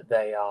means that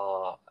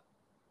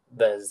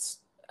there's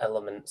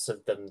elements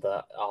of them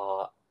that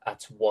are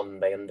at one.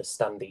 They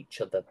understand each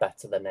other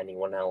better than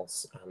anyone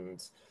else,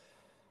 and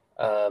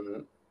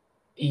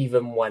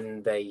even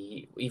when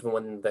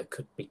there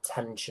could be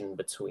tension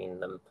between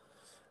them,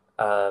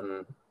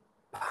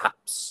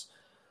 perhaps.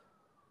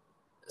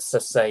 So,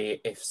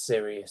 say if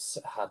Sirius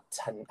had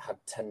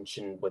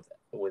tension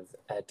with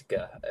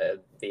Edgar,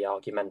 the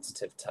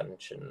argumentative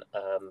tension,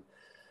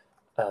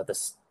 the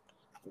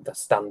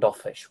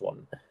standoffish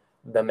one,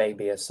 there may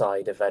be a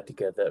side of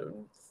Edgar that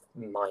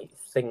might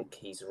think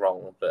he's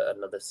wrong, but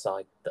another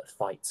side that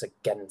fights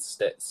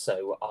against it.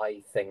 So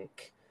I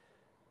think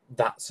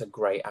that's a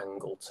great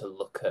angle to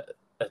look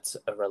at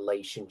a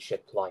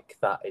relationship like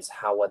that, is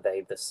how are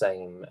they the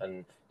same,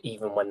 and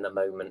even when the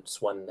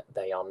moments when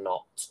they are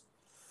not.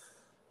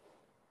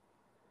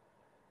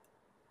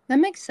 that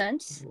makes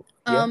sense.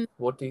 Yeah.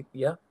 What do you?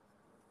 Yeah.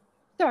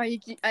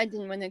 Sorry, I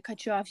didn't want to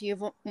cut you off. You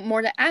have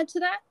more to add to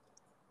that?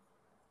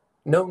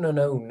 No,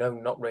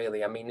 not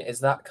really. I mean, is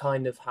that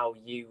kind of how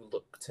you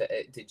looked at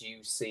it? Did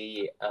you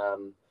see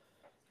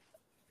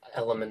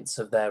elements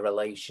of their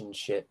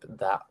relationship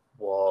that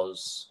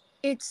was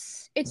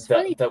It's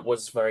funny. that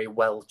was very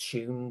well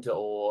tuned,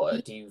 or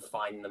do you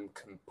find them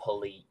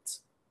complete?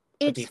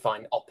 Or do you It's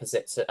find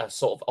opposites, a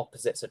sort of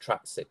opposites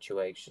attract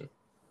situation?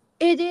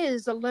 It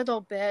is a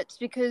little bit,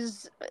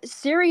 because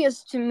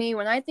Sirius, to me,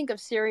 when I think of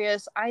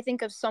Sirius, I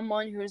think of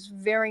someone who's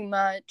very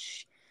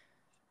much.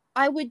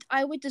 I would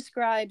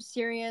describe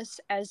Sirius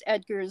as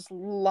Edgar's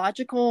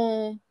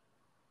logical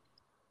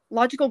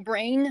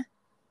brain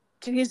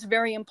to his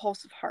very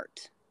impulsive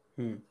heart.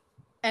 Hmm.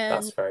 And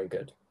That's very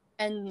good.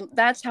 And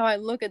that's how I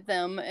look at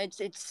them.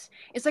 It's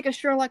like a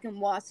Sherlock and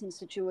Watson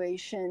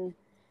situation.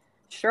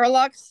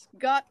 Sherlock's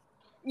got,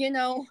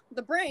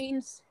 the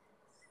brains,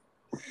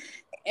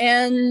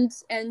 and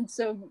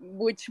so,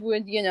 which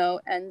would,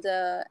 and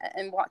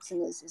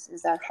Watson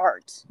is that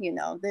heart.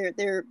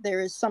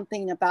 There is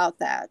something about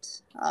that.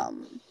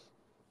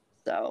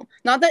 So,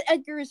 not that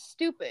Edgar is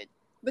stupid,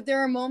 but there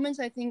are moments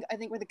I think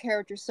where the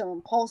character's so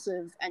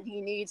impulsive, and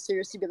he needs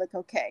Sirius to be like,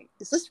 okay,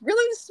 is this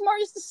really the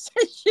smartest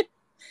decision?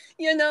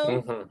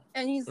 Mm-hmm.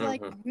 And he's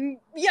like, Mm-hmm.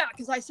 yeah,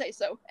 because I say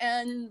so,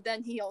 and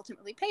then he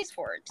ultimately pays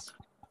for it.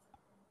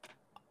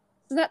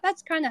 So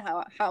that's kind of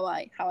how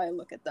I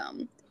look at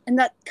them, and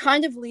that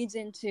kind of leads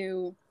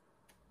into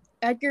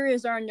Edgar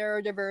is our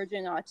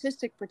neurodivergent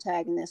autistic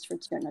protagonist for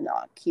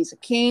Tiernanog. He's a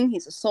king,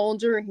 he's a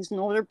soldier, he's an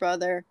older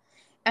brother,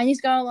 and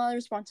he's got a lot of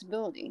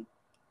responsibility.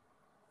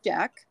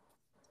 Jack,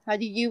 how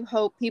do you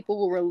hope people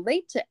will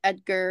relate to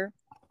Edgar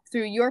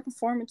through your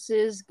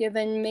performances,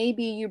 given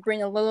maybe you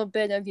bring a little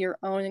bit of your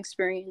own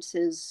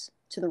experiences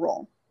to the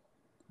role?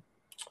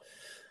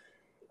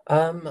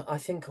 I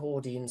think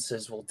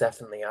audiences will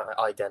definitely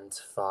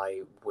identify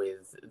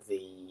with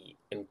the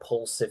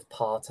impulsive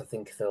part. I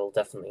think they'll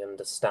definitely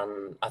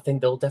understand. I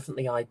think they'll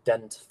definitely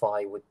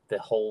identify with the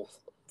whole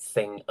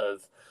thing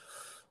of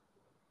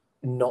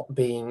not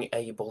being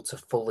able to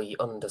fully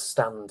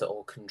understand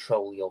or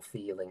control your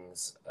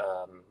feelings,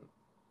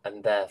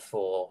 and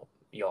therefore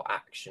your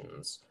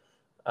actions.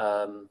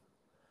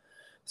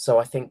 So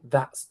I think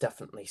that's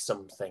definitely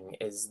something,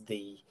 is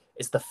the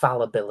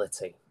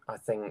fallibility. I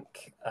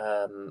think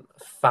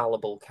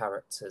fallible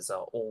characters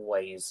are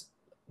always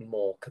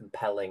more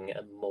compelling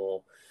and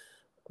more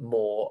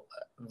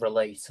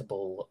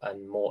relatable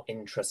and more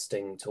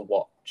interesting to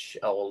watch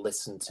or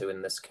listen to,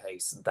 in this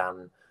case,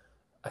 than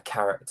a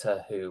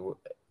character who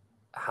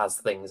has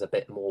things a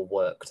bit more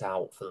worked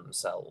out for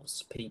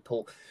themselves.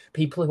 People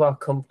who are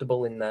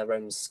comfortable in their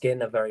own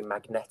skin are very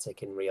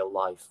magnetic in real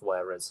life,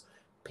 whereas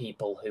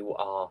people who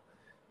are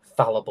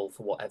fallible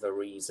for whatever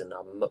reason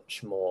are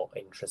much more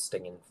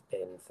interesting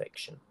in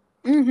fiction.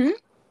 Mm-hmm.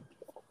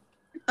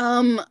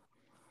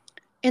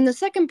 And the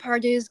second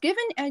part is,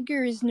 given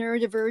Edgar is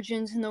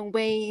neurodivergent in a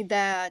way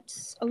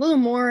that's a little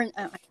more,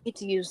 I hate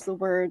to use the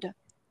word,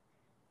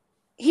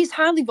 he's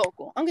highly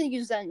vocal. I'm going to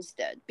use that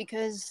instead,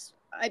 because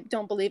I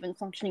don't believe in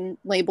functioning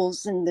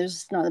labels and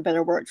there's not a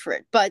better word for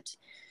it. But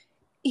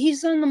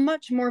he's on the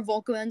much more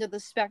vocal end of the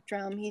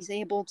spectrum. He's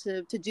able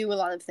to do a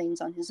lot of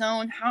things on his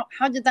own.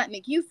 How did that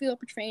make you feel,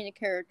 portraying a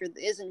character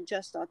that isn't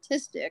just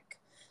autistic,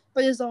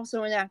 but is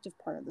also an active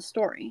part of the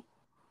story?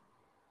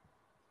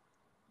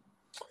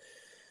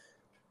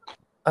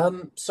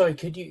 Sorry,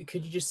 could you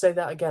just say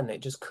that again?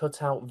 It just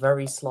cut out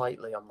very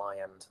slightly on my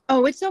end.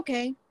 Oh, it's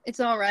okay. It's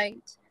all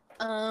right.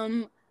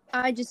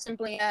 I just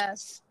simply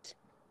asked.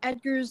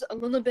 Edgar's a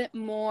little bit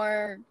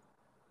more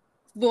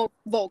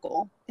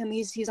vocal. I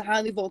mean, he's a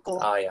highly vocal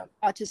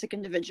autistic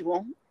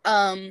individual.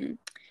 How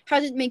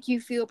did it make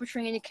you feel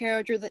portraying a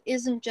character that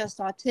isn't just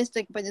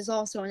autistic, but is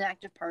also an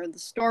active part of the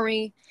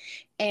story,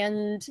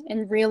 and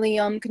really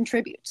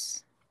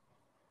contributes?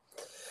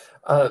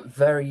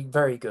 Very,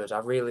 very good. I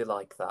really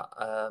like that.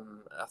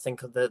 I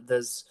think that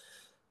there's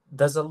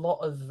there's a lot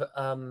of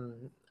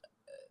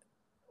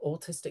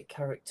autistic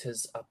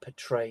characters are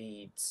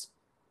portrayed.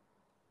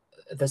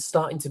 There's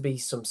starting to be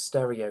some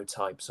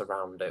stereotypes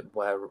around it,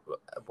 where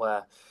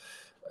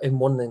in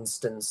one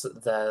instance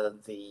they're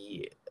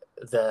the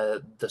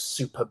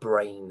super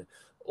brain,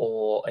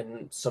 or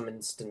in some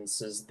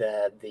instances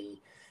they're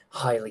the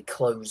highly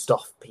closed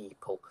off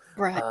people.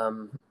 Right.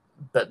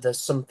 But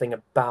there's something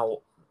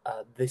about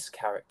this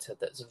character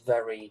that's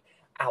very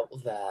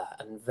out there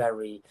and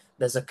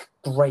there's a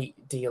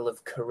great deal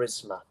of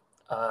charisma,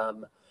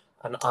 and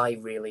I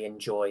really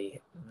enjoy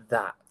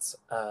that,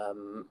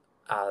 and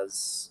I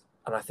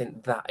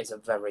think that is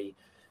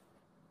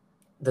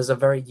there's a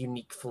very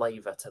unique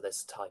flavour to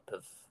this type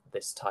of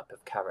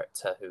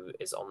character who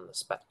is on the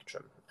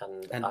spectrum,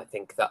 and I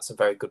think that's a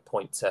very good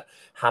point to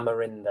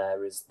hammer in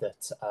there, is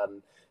that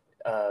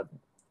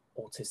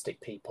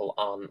autistic people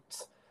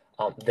aren't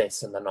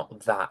this and they're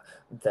not that.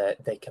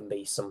 They can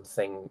be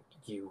something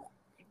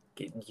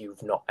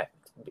you've not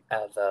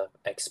ever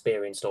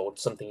experienced, or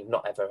something you've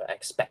not ever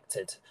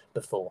expected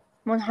before.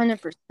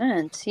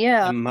 100%,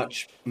 yeah. And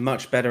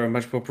much better and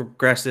much more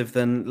progressive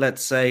than,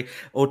 let's say,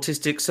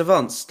 autistic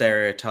savant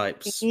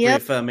stereotypes,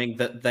 reaffirming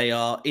that they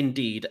are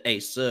indeed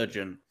a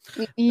surgeon.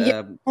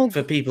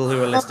 For people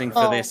who are listening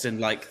for this in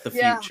like the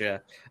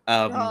future,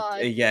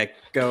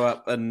 go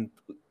up and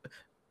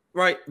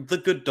write the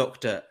good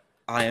doctor,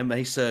 I am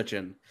a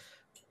surgeon.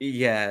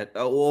 Yeah,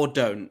 or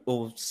don't,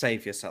 or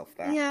save yourself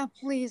that. Yeah,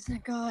 please,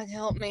 God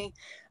help me.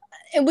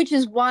 And which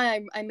is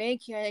why I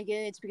make it. I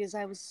get it. It's because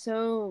I was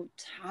so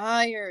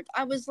tired.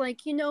 I was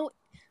like,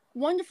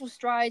 wonderful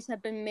strides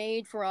have been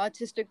made for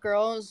autistic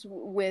girls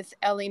with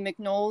Ellie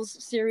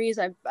McNoll's series.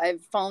 I've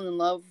fallen in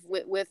love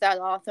with that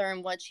author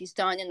and what she's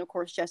done, and of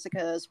course Jessica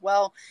as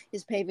well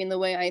is paving the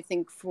way, I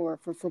think, for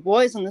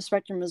boys on the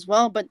spectrum as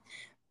well. But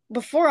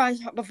before I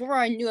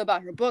knew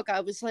about her book, I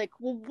was like,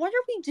 well, what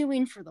are we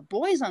doing for the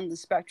boys on the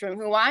spectrum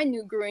who I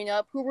knew growing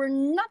up, who were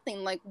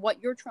nothing like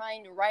what you're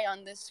trying to write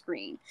on this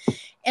screen?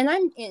 And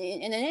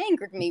it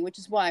angered me, which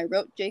is why I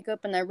wrote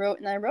Jacob and I wrote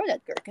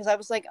Edgar, because I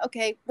was like,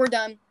 okay, we're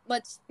done.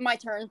 My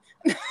turn.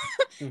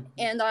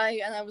 And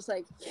I was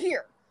like,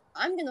 here,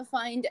 I'm gonna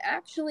find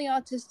actually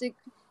autistic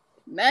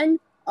men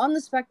on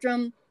the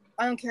spectrum.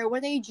 I don't care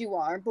what age you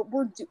are, but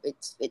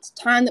it's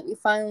time that we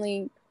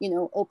finally,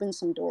 open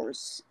some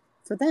doors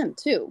for them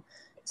too.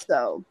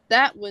 So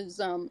that was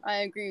I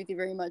agree with you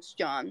very much,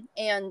 John.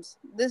 And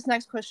this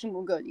next question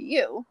will go to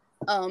you.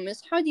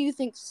 Is how do you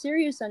think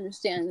Sirius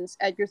understands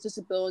Edgar's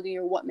disability,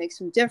 or what makes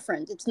him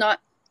different? It's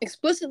not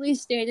explicitly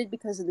stated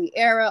because of the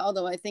era,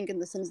 although I think in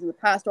the Sins of the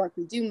Past arc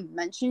we do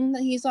mention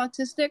that he's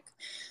autistic.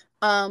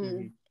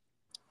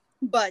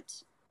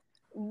 But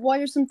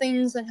what are some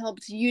things that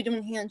helped you to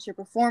enhance your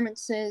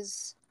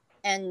performances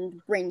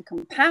and bring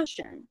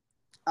compassion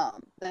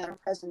that are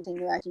present in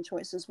your acting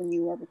choices when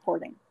you are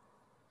recording?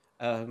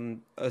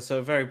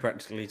 So very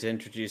practically, to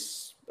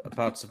introduce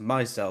parts of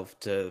myself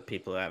to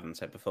people who I haven't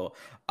said before,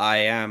 I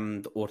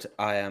am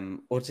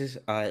autistic.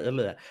 I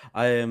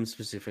am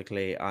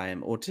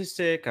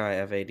autistic. I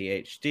have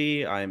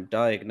ADHD. I am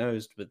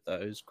diagnosed with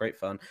those. Great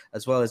fun,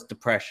 as well as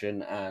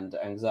depression and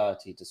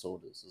anxiety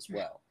disorders as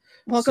well.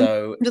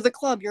 Welcome to the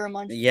club. You're a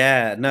monster.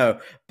 Yeah, no,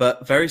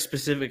 but very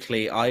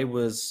specifically, I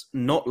was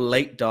not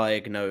late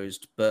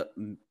diagnosed, but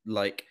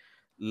like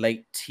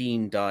late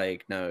teen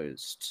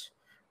diagnosed,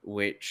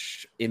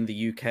 which in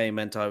the UK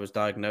meant I was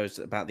diagnosed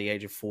at about the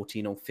age of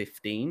 14 or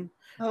 15,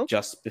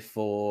 just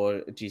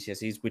before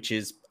GCSEs, which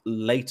is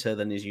later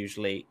than is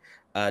usually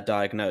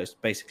diagnosed,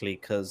 basically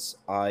because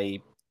I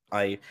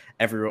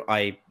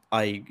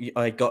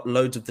got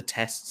loads of the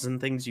tests and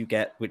things you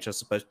get, which are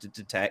supposed to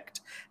detect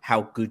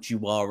how good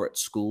you are at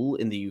school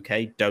in the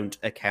UK, don't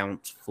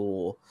account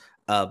for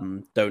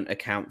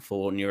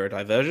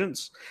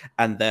neurodivergence,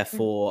 and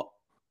therefore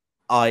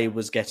I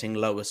was getting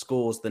lower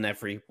scores than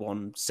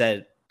everyone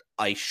said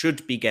I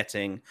should be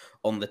getting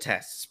on the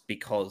tests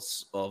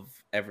because of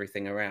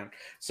everything around.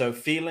 So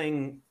so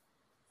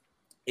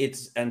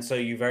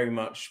you very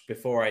much,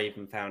 before I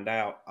even found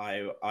out,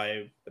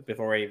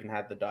 before I even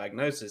had the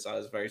diagnosis, I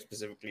was very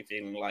specifically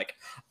feeling like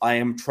I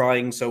am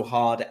trying so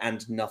hard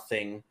and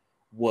nothing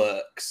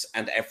works,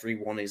 and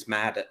everyone is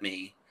mad at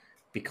me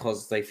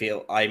because they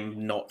feel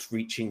I'm not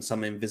reaching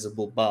some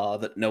invisible bar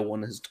that no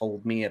one has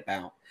told me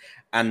about.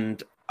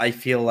 And I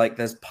feel like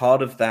there's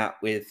part of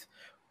that with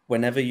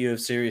whenever you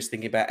have Sirius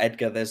thinking about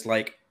Edgar, there's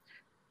like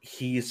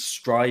he's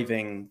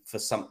striving for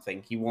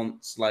something. He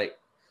wants like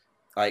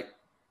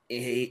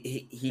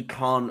he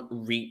can't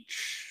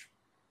reach,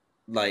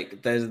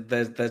 like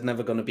there's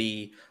never going to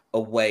be a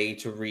way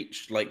to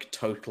reach like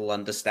total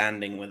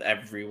understanding with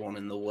everyone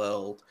in the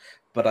world.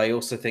 But I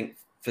also think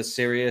for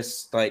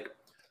Sirius, like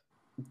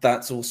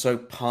that's also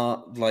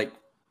part, like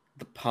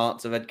the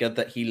parts of Edgar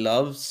that he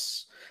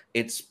loves.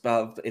 It's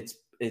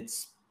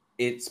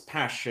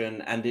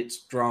passion and its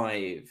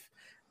drive,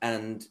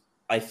 and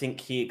I think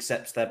he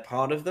accepts they're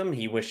part of them.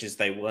 He wishes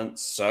they weren't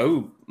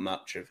so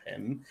much of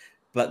him,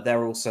 but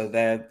they're also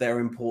they're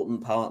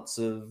important parts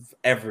of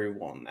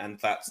everyone, and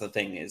that's the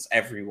thing, is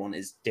everyone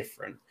is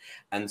different.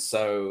 And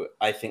so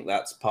I think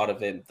that's part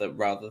of it, that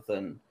rather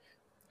than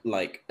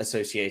like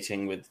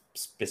associating with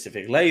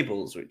specific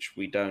labels, which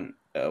we don't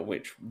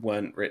which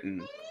weren't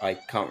written, I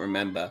can't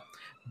remember,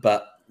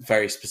 but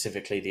very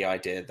specifically the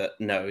idea that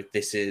no,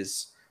 this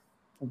is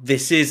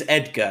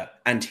Edgar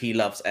and he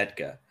loves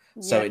Edgar,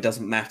 so Yeah. it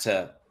doesn't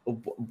matter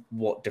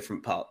what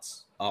different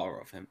parts are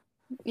of him.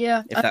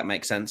 Yeah, If that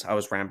makes sense. I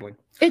was rambling.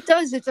 it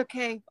does. It's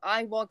okay.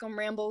 I welcome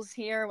rambles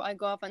here. I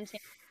go off on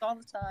tangents all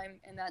the time,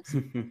 and that's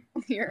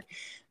here.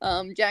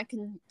 Jack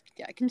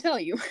can tell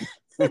you.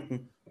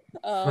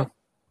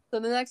 So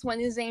the next one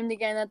is aimed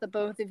again at the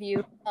both of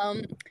you.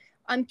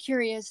 I'm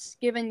curious,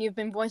 given you've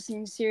been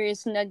voicing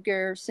Sirius and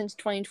Edgar since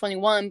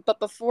 2021, but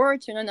before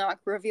Tuna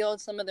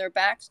revealed some of their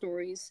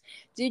backstories,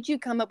 did you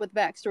come up with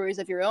backstories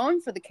of your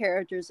own for the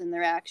characters and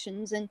their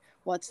actions, and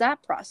what's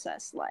that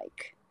process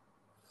like?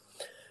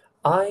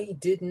 I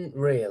didn't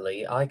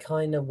really. I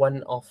kind of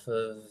went off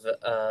of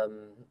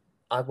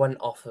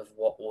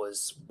what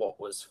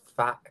was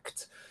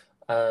fact,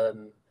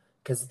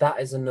 because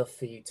that is enough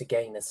for you to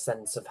gain a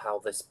sense of how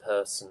this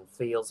person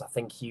feels. I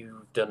think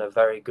you've done a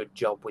very good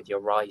job with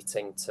your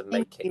writing to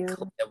make it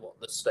clear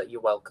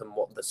you're welcome,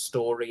 what the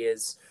story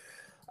is,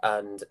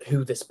 and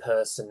who this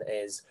person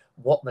is,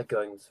 what they're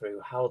going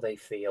through, how they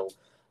feel.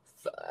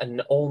 And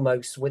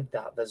almost with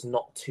that, there's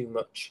not too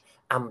much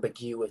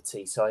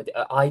ambiguity. So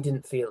I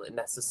didn't feel it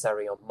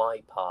necessary on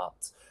my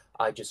part.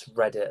 I just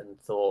read it and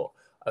thought,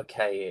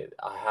 okay,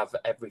 I have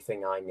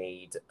everything I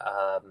need.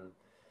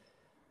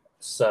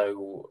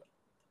 So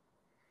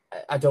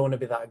I don't want to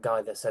be that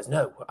guy that says,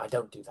 no, I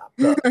don't do that.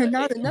 But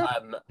Not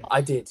enough.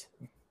 I did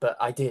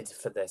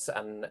for this,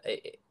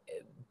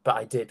 but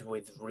I did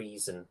with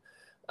reason.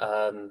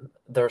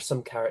 There are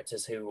some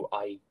characters who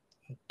I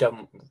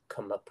don't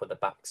come up with a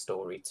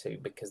backstory to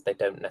because they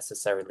don't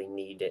necessarily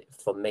need it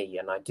for me,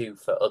 and I do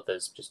for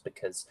others just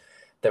because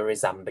there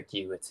is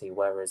ambiguity.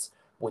 Whereas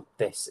with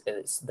this,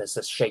 there's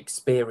a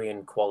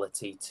Shakespearean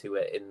quality to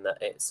it in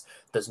that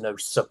there's no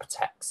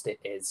subtext.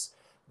 There's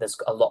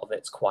a lot of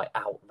it's quite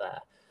out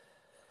there.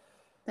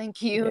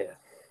 Thank you.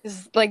 Yeah.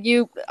 Like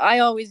I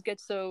always get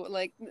so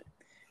like.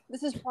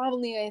 This is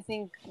probably, I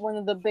think, one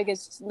of the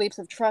biggest leaps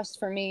of trust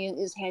for me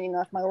is handing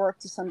off my work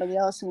to somebody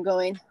else and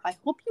going, I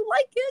hope you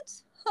like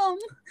it.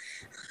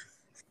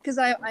 Because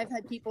I've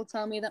had people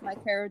tell me that my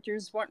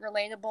characters weren't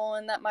relatable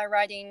and that my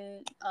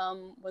writing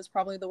was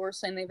probably the worst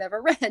thing they've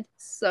ever read.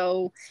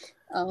 So,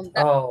 what do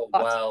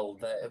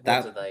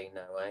they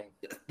know, eh?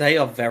 They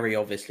are very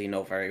obviously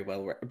not very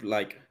well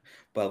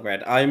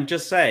read. I'm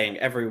just saying,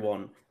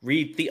 everyone,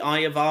 read The Eye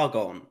of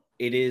Argon.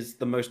 It is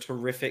the most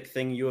horrific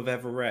thing you have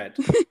ever read.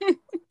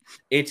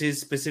 It is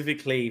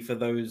specifically, for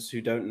those who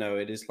don't know,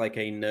 it is like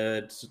a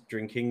nerd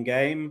drinking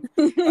game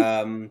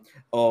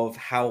of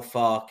how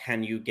far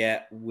can you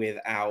get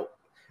without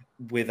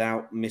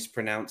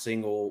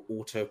mispronouncing or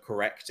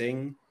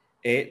auto-correcting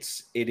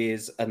it. It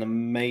is an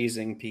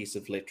amazing piece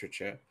of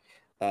literature.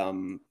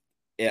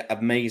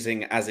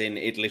 Amazing as in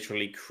it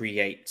literally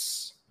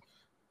creates...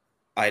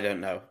 I don't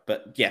know,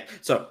 but yeah.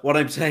 So what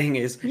I'm saying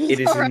is it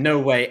is in no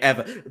way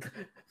ever...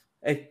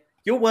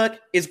 Your work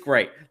is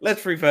great.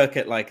 Let's rework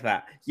it like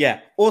that.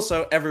 Yeah.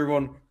 Also,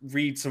 everyone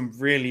read some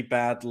really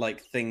bad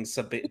things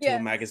submitted to a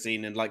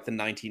magazine in the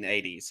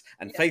 1980s,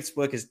 and Faith's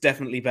work is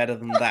definitely better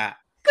than that.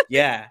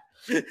 Yeah.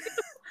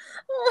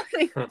 Oh,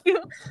 thank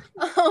you.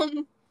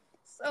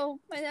 So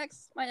my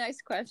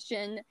next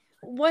question: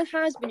 what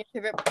has been your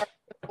favorite part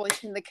of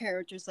voicing the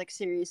characters like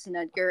Sirius and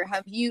Edgar?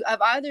 Have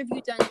either of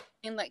you done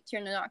anything like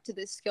turn a knock to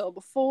this skill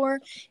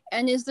before?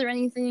 And is there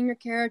anything in your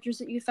characters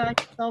that you found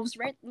yourselves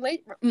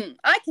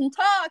relating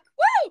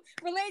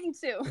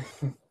to?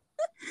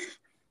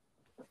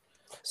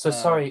 So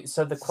sorry.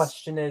 So the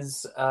question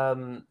is.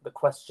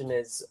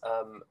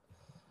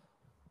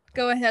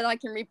 Go ahead. I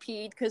can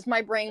repeat because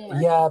my brain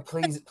went. Yeah,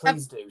 please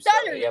do.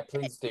 Sorry. Yeah,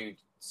 please do.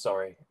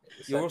 Sorry.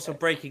 You're also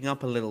breaking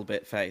up a little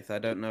bit, Faith. I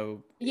don't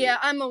know. Yeah,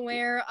 I'm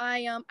aware.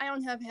 I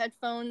don't have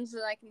headphones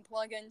that I can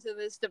plug into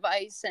this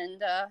device,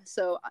 and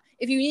so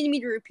if you need me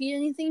to repeat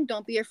anything,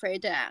 don't be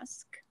afraid to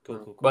ask.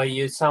 Cool. Well,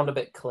 you sound a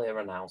bit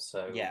clearer now,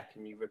 so yeah.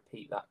 Can you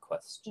repeat that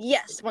question?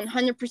 Yes,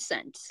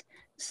 100%.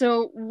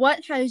 So,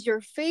 what has your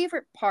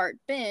favorite part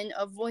been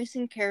of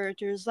voicing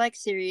characters like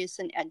Sirius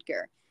and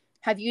Edgar?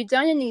 Have you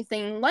done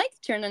anything like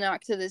turn a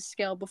knock to this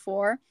scale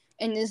before?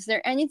 And is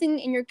there anything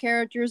in your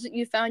characters that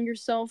you found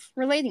yourself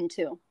relating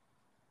to?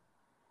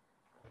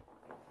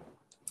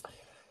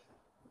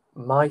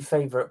 My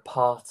favorite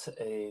part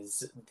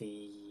is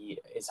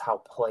how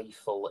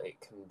playful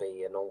it can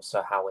be, and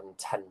also how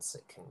intense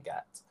it can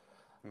get,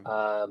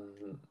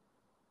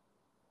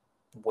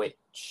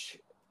 which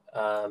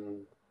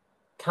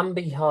can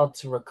be hard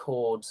to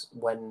record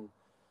when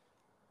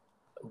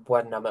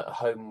I'm at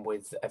home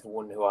with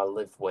everyone who I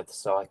live with.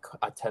 So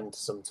I tend to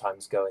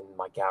sometimes go in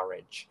my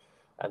garage,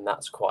 and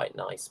that's quite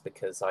nice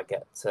because I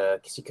get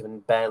because you can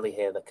barely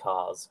hear the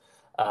cars.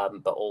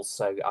 but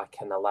also I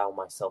can allow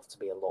myself to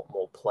be a lot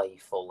more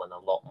playful and a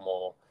lot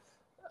more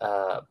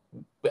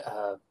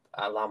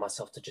allow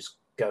myself to just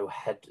go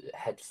head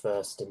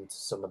first into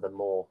some of the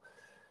more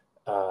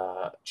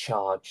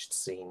charged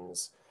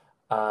scenes.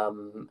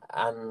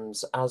 And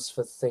as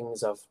for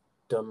things I've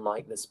done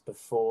like this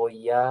before,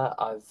 yeah,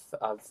 I've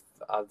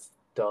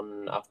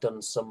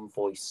done some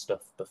voice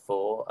stuff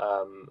before,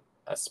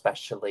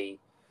 especially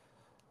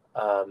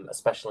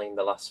especially in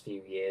the last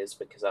few years,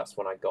 because that's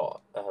when I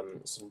got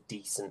some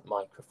decent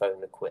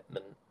microphone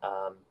equipment.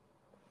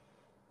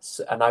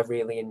 And I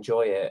really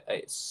enjoy it.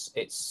 It's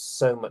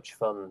so much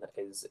fun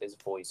is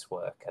voice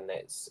work, and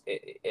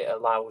it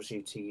allows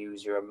you to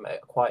use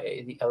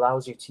it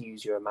allows you to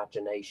use your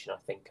imagination, I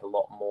think, a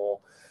lot more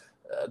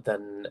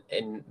than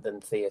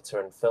theatre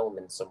and film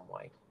in some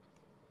way.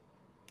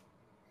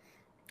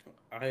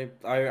 I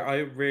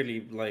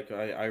really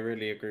I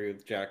really agree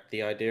with Jack.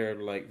 The idea of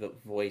like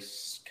that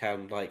voice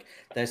can like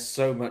there's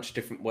so much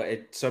different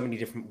way, so many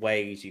different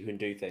ways you can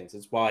do things.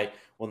 It's why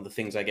one of the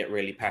things I get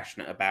really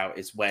passionate about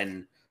is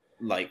when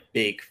like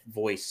big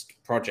voiced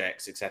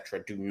projects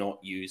etc. do not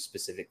use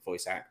specific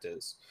voice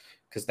actors,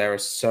 because there are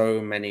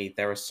so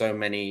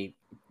many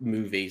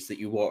movies that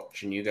you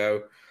watch and you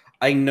go,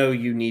 I know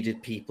you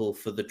needed people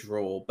for the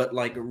draw, but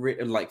like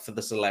like for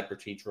the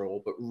celebrity draw,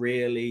 but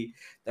really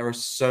there are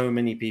so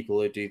many people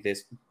who do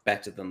this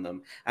better than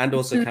them. And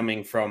also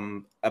coming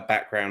from a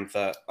background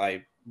that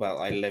I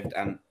lived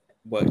and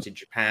worked in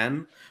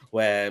Japan,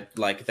 where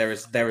like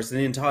there's an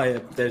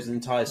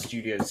entire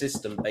studio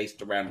system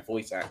based around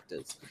voice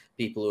actors,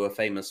 people who are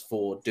famous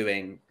for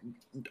doing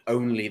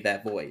only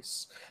their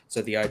voice.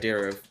 So the idea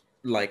of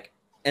like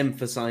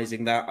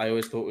emphasizing that I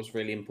always thought was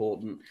really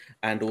important.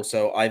 And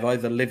also I've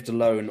either lived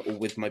alone or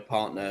with my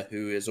partner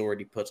who has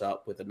already put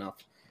up with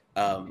enough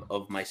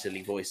of my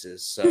silly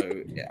voices, so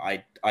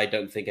I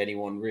don't think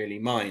anyone really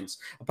minds,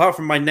 apart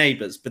from my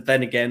neighbors. But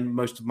then again,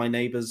 most of my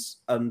neighbors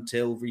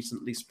until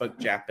recently spoke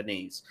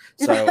Japanese,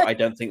 so I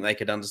don't think they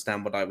could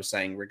understand what I was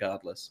saying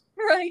regardless.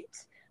 Right.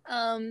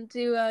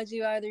 Do either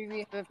of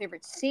you have a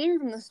favorite scene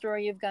from the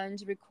story you've gotten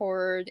to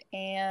record,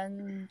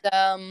 and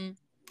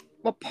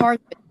what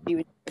part of it do you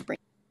want to bring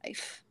to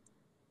life?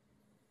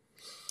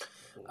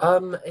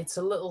 It's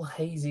a little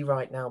hazy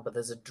right now, but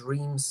there's a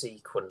dream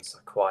sequence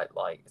I quite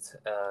liked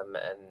in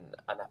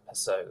an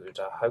episode.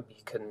 I hope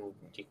you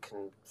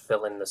can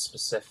fill in the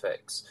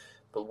specifics.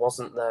 But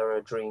wasn't there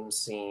a dream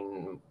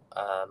scene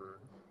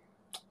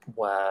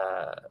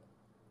where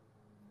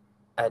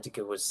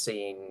Edgar was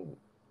seeing?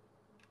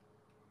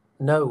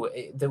 No,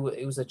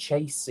 it was a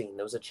chase scene.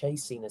 There was a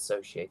chase scene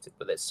associated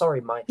with it.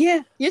 Sorry, my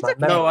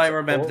No, I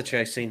remember the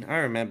chase scene. I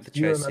remember the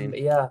chase scene.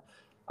 Yeah.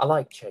 I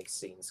like chase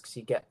scenes because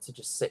you get to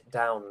just sit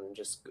down and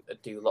just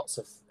do lots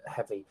of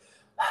heavy.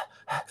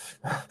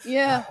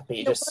 Yeah. But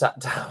you just sat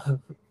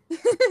down.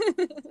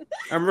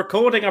 I'm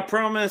recording, I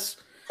promise.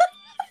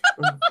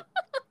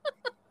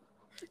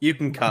 You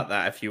can cut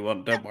that if you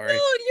want, don't worry. No,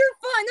 you're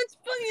fine. That's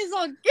funny as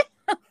all get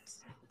out.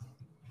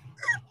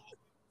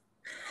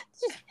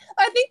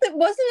 I think that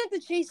wasn't it the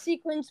chase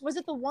sequence. Was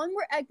it the one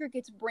where Edgar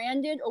gets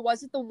branded, or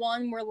was it the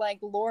one where like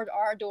Lord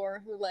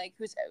Ardor,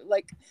 who's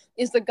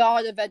is the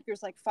god of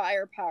Edgar's like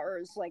fire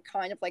powers, like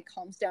kind of like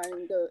comes down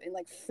and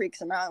like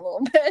freaks him out a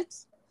little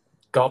bit.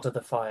 God of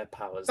the fire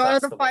powers.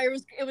 God of the fire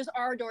it was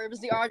Ardor. It was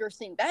the Ardor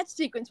scene. That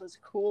sequence was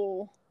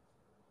cool.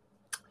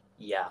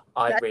 Yeah,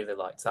 I really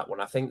liked that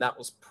one. I think that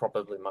was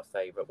probably my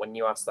favorite. When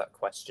you asked that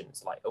question,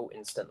 it's like,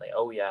 instantly.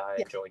 Oh yeah, I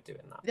enjoyed doing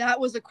that. That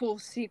was a cool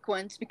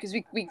sequence because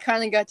we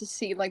kind of got to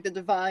see like the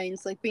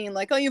divines like being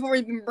like, oh, you've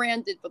already been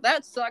branded, but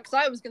that sucks.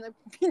 I was gonna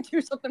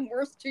do something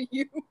worse to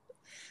you.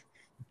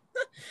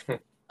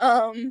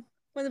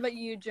 What about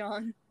you,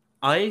 John?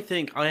 I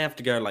think I have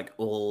to go like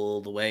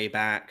all the way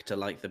back to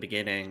like the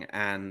beginning,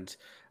 and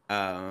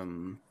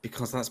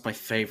because that's my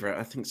favorite.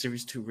 I think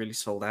series 2 really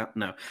sold out.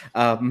 No,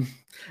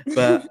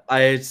 but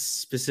I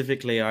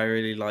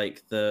really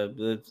like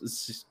the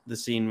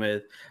scene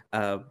with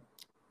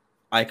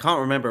I can't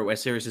remember where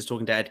Sirius is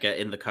talking to Edgar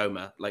in the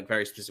coma, like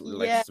very specifically.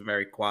 Like it's a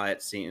very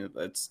quiet scene.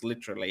 It's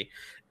literally,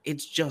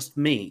 it's just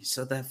me,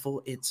 so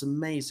therefore it's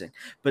amazing.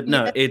 But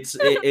no,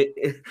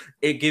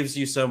 it gives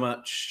you so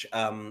much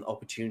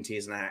opportunity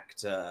as an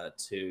actor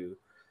to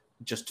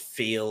just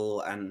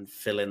feel and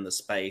fill in the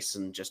space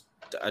and just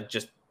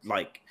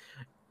like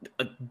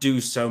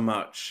do so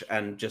much,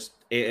 and just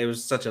it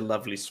was such a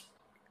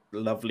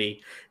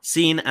lovely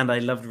scene, and I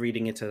loved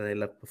reading it and I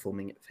loved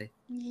performing it. Faith.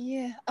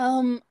 Yeah.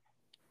 Of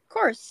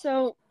course.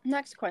 So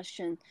next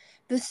question: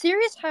 the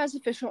series has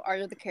official art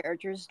of the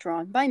characters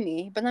drawn by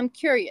me, but I'm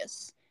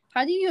curious.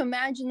 How do you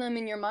imagine them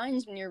in your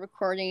minds when you're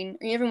recording,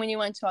 or even when you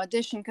went to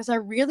audition? Because I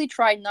really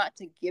tried not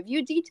to give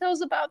you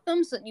details about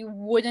them so that you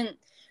wouldn't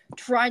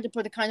try to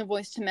put a kind of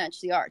voice to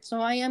match the art. So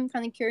I am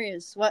kind of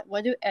curious. What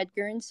do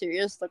Edgar and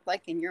Sirius look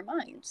like in your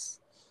minds?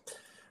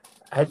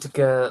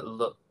 Edgar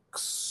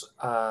looks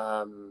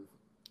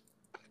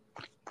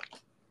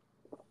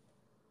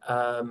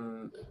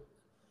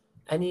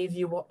any of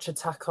you watch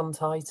Attack on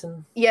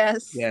Titan?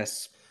 Yes.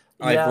 Yes.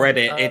 I've Yeah, read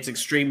it. It's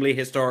extremely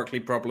historically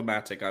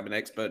problematic. I'm an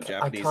expert in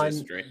Japanese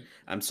history.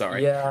 I'm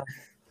sorry. Yeah,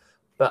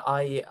 but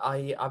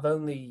I've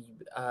only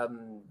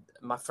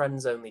my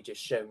friends only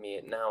just show me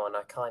it now, and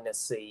I kind of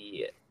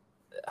see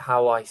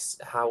how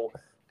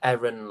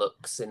Eren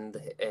looks in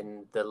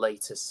the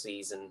latest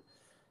season.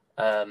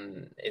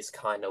 Is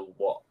kind of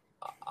what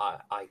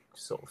I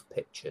sort of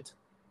pictured.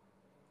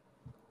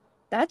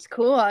 That's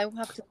cool. I will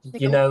have to take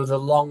You a know, the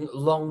long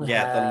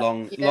Yeah,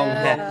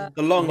 hair,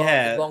 the long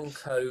hair, long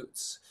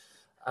coats.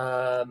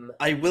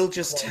 I will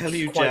just tell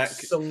you, quite Jack,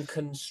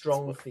 sunken,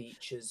 strong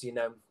features. You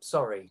know,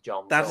 sorry,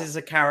 John. that is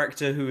a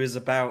character who is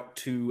about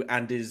to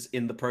and is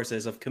in the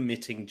process of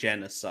committing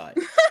genocide.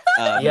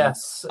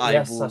 Yes,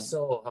 I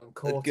saw. I'm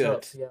caught good,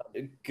 up.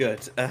 Yeah.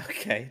 good.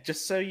 Okay,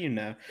 just so you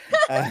know,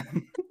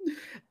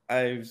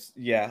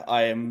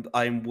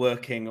 I'm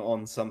working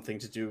on something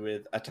to do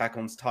with Attack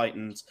on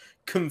Titan's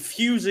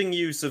confusing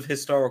use of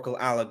historical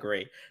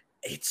allegory.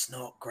 It's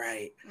not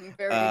great. I'm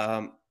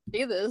very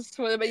see this.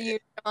 What about you,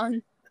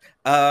 John?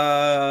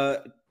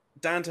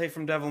 Dante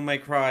from Devil May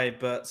Cry,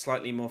 but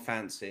slightly more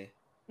fancy.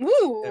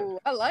 Ooh,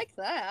 I like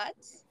that.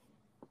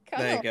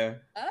 There you go.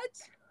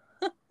 That.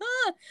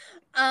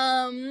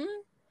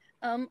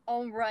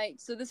 All right.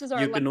 So this is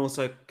our. You can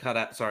also cut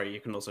out. Sorry, you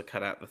can also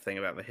cut out the thing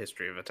about the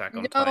history of Attack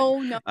on No,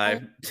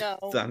 Titan. no.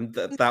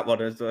 That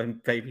one is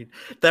baby.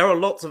 There are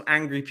lots of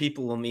angry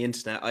people on the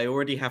internet. I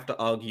already have to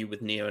argue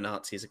with neo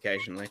Nazis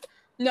occasionally.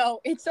 No,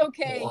 it's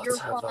okay. What You're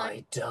have fine.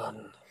 I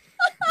done?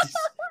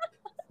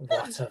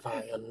 What have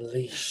I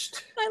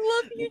unleashed?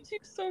 I love you two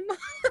so much.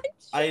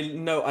 I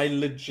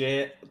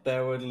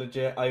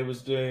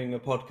was doing a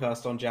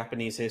podcast on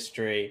Japanese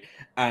history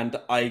and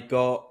I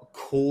got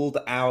called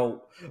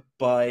out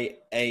by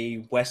a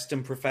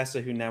Western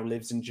professor who now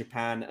lives in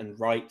Japan and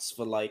writes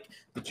for like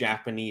the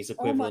Japanese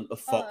equivalent of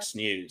Fox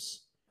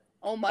News.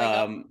 Oh my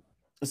god.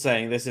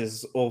 Saying this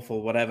is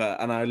awful, whatever.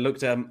 And I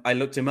looked him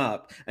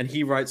up and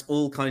he writes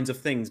all kinds of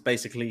things,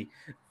 basically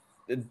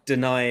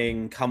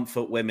denying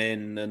comfort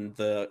women and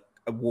the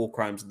war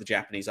crimes of the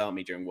Japanese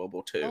army during World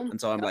War II. And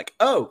so I'm like,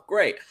 oh,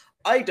 great.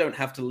 I don't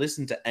have to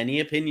listen to any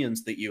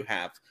opinions that you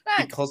have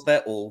because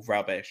they're all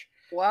rubbish.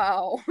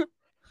 Wow.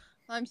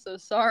 I'm so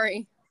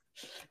sorry.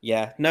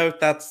 Yeah, no,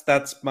 that's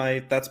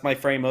my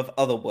frame of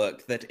other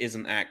work that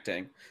isn't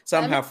acting.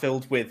 Somehow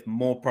filled with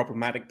more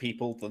problematic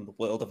people than the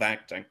world of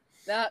acting.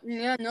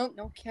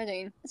 No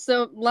kidding.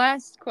 So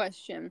last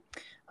question.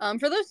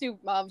 For those who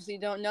obviously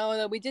don't know,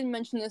 that we did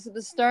mention this at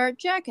the start,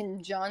 Jack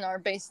and John are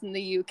based in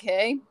the UK.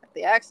 If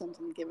the accent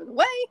didn't give it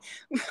away,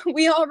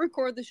 we all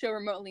record the show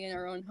remotely in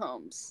our own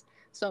homes.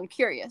 So I'm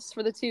curious,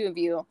 for the two of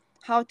you,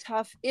 how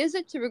tough is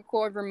it to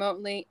record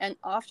remotely and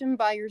often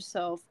by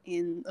yourself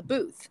in a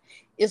booth?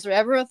 Is there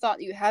ever a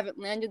thought you haven't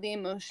landed the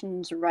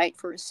emotions right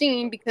for a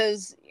scene?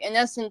 Because in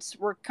essence,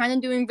 we're kind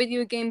of doing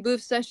video game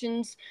booth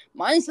sessions,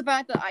 minus the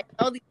fact that I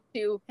tell these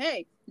two,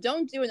 hey,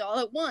 don't do it all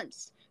at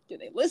once. Do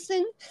they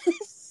listen?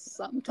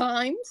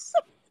 Sometimes.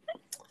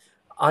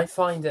 I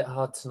find it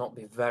hard to not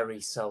be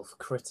very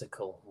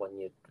self-critical when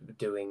you're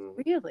doing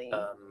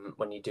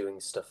when you're doing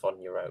stuff on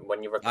your own,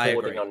 when you're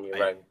recording on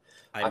your own.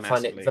 I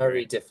find it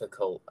very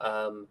difficult,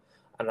 and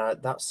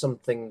that's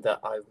something that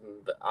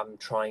I'm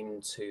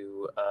trying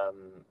to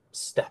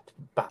step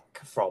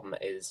back from.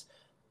 Is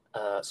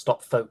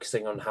stop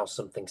focusing on how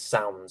something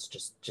sounds.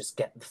 Just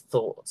get the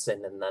thoughts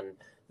in, and then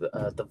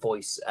the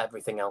voice,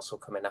 everything else will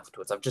come in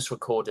afterwards. I've just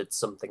recorded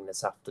something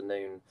this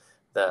afternoon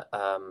that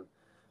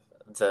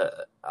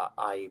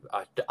I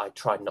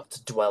tried not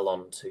to dwell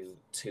on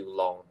too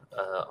long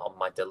on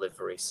my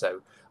delivery,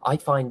 so I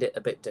find it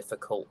a bit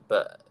difficult,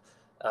 but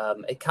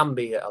it can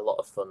be a lot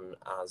of fun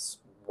as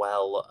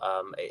well.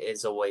 It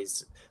is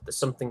always there's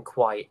something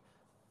quite.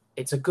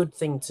 It's a good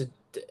thing to.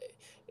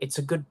 It's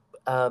a good.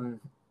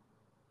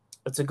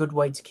 It's a good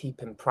way to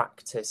keep in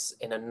practice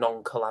in a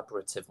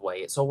non-collaborative way.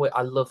 It's always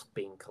I love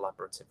being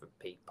collaborative with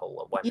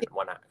people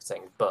when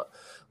acting, but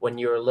when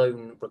you're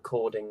alone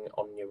recording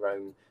on your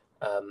own,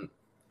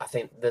 I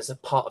think there's a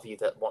part of you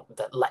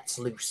that lets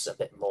loose a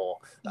bit more,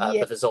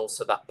 but there's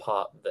also that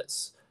part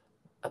that's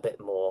a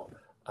bit more.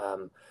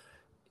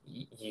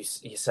 You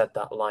said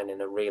that line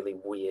in a really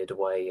weird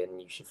way,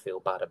 and you should feel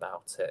bad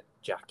about it,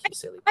 Jack. You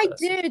silly person. I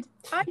did.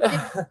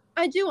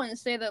 I do want to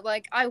say that,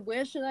 like, I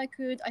wish that I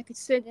could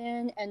sit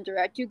in and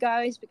direct you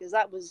guys, because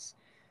that was.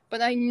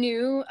 But I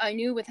knew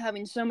with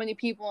having so many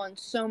people on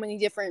so many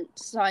different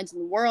sides of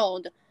the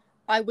world,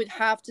 I would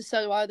have to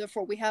settle either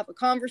for we have a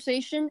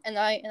conversation and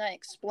I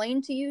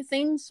explain to you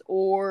things,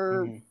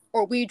 or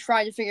we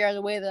try to figure out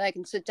a way that I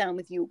can sit down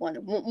with you one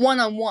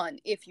on one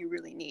if you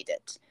really need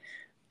it.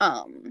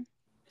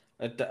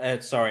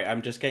 Sorry,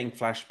 I'm just getting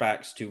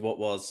flashbacks to it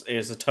was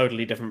a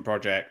totally different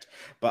project,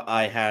 but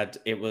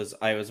it was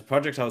a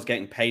project I was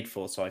getting paid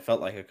for, so I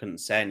felt like I couldn't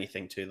say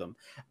anything to them.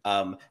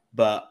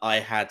 But I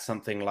had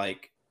something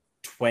like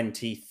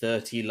 20,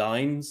 30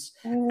 lines.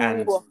 Ooh.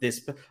 And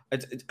this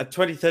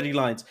 20, 30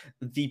 lines,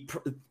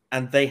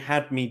 and they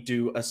had me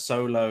do a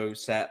solo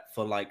set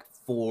for like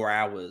 4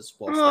 hours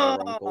whilst they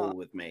were on call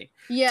with me,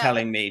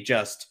 telling me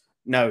just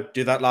No,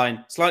 do that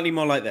line slightly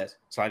more like this,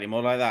 slightly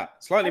more like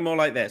that, slightly more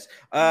like this.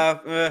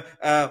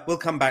 We'll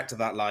come back to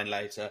that line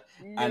later.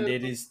 No. And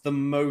it is the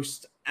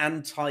most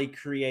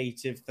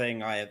anti-creative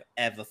thing I have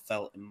ever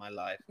felt in my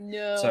life.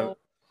 No. So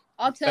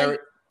I'll tell you.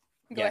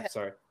 Go yeah, ahead.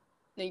 sorry.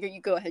 No,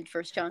 you go ahead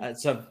first, John.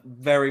 So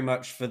very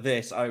much for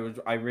this,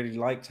 I really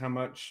liked how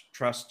much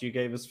trust you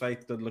gave us,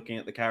 Faith, to looking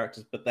at the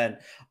characters. But then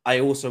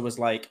I also was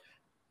like,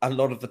 a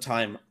lot of the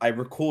time I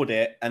record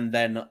it and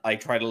then I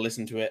try to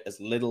listen to it as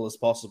little as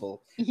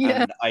possible.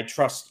 Yeah. And I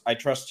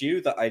trust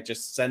you that I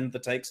just send the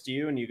takes to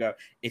you and you go,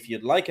 if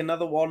you'd like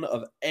another one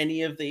of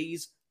any of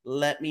these,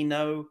 let me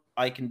know.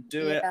 I can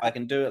do it. I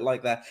can do it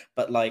like that.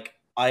 But like,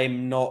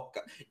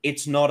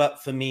 it's not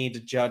up for me to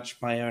judge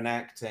my own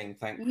acting.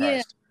 Thank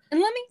Christ. And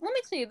let me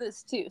say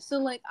this too. So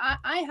like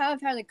I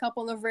have had a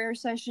couple of rare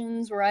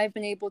sessions where I've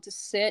been able to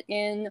sit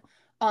in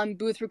on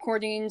booth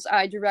recordings.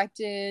 I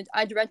directed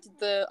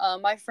the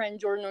my friend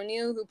Jordan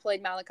O'Neill, who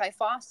played Malachi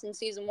Foss in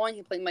season 1.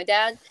 He played my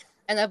dad,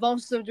 and I've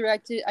also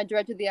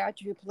directed the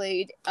actor who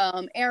played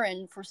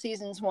Aaron for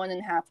seasons 1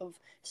 and half of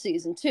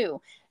season 2.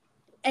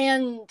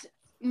 And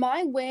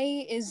my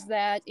way is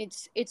that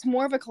it's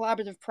more of a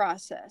collaborative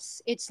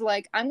process. It's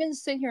like, I'm gonna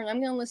sit here and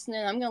I'm gonna listen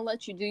and I'm gonna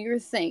let you do your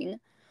thing,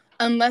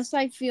 unless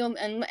I feel,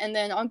 and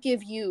then I'll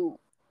give you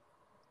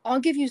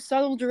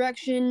subtle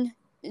direction,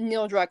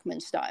 Neil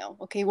Druckmann style.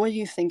 Okay, what are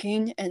you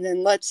thinking? And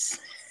then let's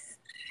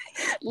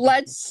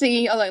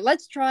see. Like,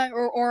 let's try.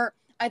 Or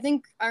I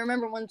think I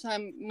remember one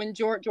time when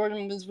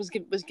Jordan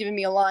was giving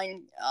me a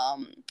line,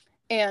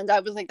 and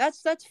I was like,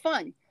 that's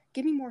fun.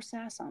 Give me more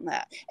sass on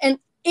that. And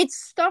it's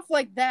stuff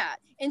like that.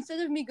 Instead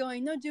of me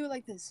going, no, do it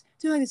like this,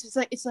 do it like this. It's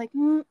like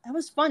that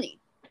was funny.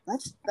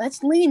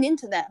 Let's lean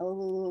into that a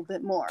little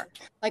bit more.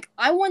 Like,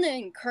 I want to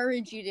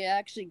encourage you to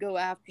actually go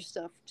after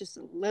stuff just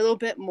a little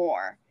bit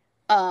more.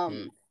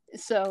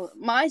 So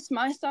my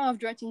style of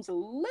directing is a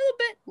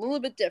little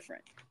bit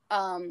different.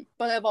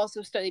 But I've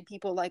also studied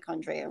people like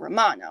Andrea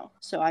Romano.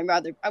 So I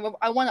want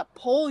to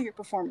pull your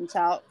performance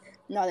out,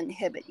 not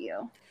inhibit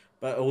you.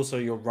 But also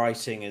your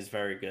writing is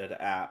very good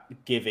at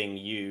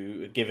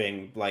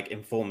giving like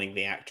informing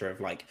the actor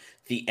of like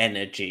the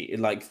energy.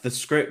 Like the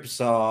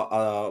scripts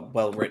are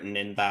well written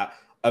in that,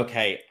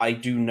 okay, I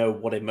do know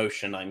what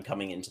emotion I'm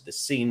coming into the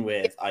scene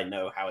with. I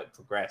know how it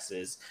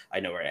progresses.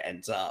 I know where it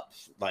ends up.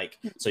 Like,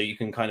 so you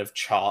can kind of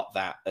chart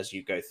that as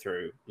you go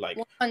through. Like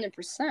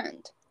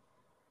 100%.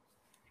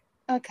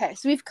 Okay,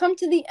 so we've come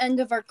to the end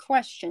of our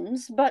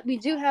questions, but we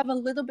do have a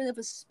little bit of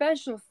a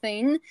special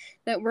thing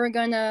that we're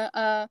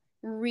gonna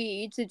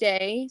read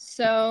today.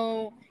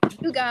 So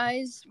you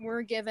guys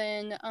were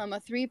given a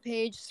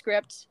 3-page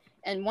script,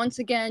 and once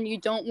again, you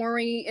don't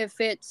worry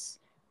if it's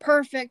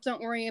perfect.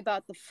 Don't worry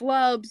about the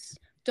flubs.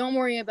 Don't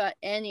worry about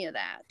any of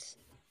that,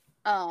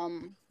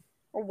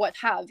 or what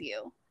have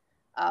you.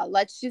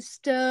 Let's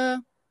just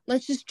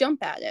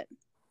jump at it.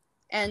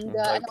 And,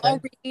 and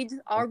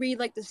I'll read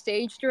like the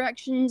stage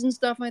directions and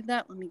stuff like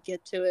that. Let me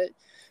get to it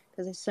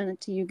because I sent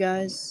it to you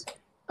guys.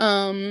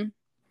 And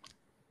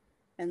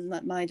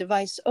let my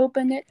device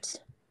open it.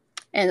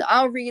 And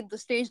I'll read the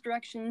stage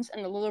directions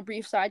and the little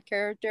brief side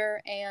character,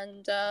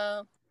 and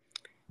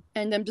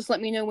then just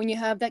let me know when you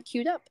have that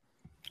queued up.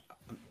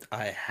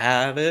 I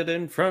have it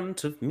in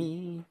front of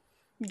me.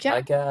 Jack?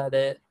 I got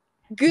it.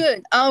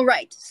 Good. All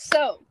right.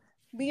 So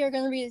we are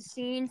going to read a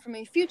scene from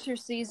a future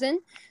season.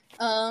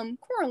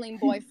 Quarreling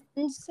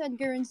boyfriends,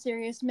 Edgar and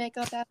Sirius make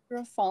up after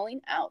a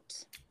falling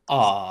out.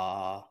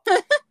 Ah.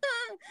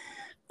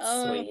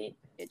 Sweet.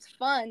 It's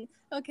fun.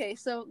 Okay,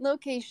 so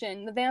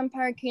location: the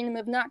vampire kingdom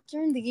of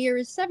Nocturne. The year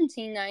is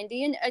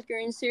 1790, and Edgar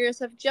and Sirius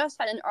have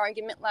just had an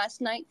argument last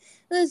night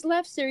that has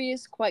left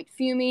Sirius quite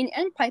fuming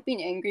and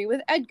piping angry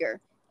with Edgar.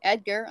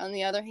 Edgar, on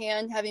the other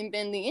hand, having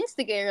been the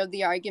instigator of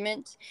the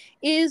argument,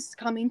 is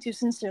coming to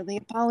sincerely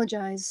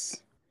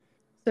apologize.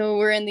 So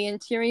we're in the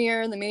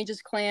interior, the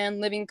Mage's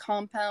Clan living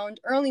compound,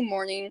 early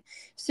morning.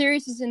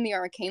 Sirius is in the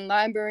arcane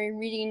library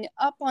reading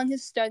up on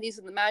his studies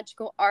of the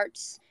magical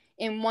arts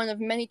in one of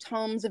many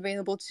tomes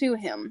available to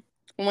him.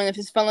 One of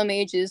his fellow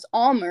mages,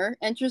 Almer,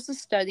 enters the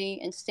study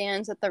and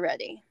stands at the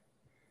ready.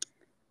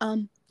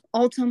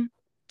 Altum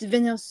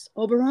Divinos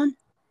Oberon?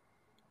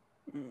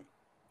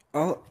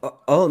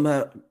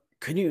 Almer,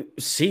 can you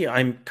see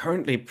I'm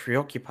currently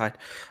preoccupied?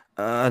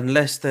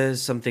 Unless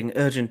there's something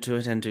urgent to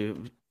attend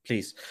to,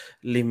 please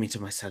leave me to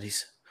my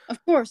studies.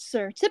 Of course,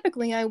 sir.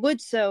 Typically I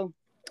would so.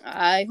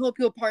 I hope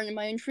you'll pardon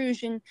my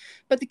intrusion,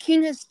 but the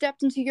king has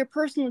stepped into your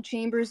personal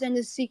chambers and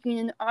is seeking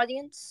an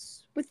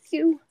audience with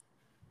you.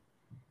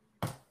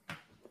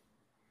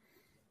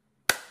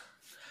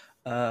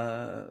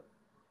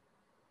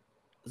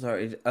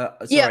 Sorry,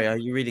 Yeah. are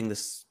you reading the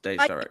stage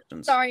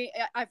directions? Sorry,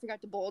 I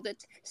forgot to bold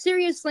it.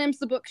 Sirius slams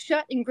the book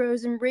shut and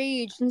grows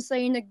enraged, and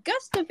saying a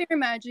gust of air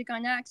magic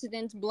on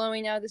accident,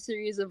 blowing out a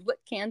series of lit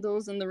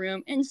candles in the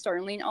room and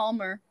startling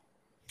Almer.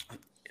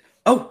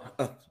 Oh,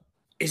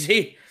 is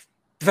he?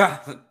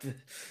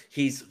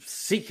 He's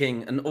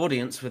seeking an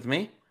audience with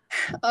me?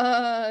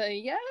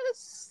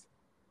 Yes?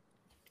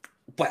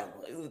 Well,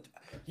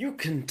 You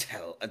can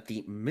tell at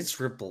the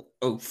miserable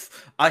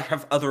oaf I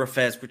have other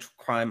affairs which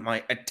require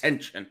my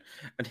attention,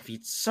 and if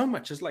he'd so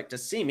much as like to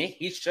see me,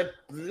 he should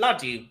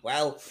bloody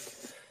well.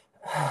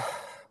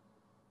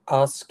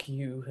 Ask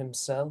you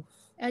himself?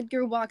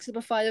 Edgar walks up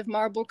a flight of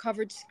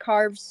marble-covered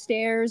carved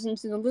stairs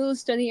into the little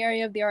study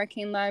area of the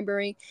arcane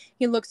library.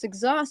 He looks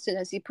exhausted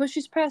as he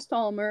pushes past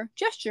Almer,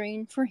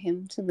 gesturing for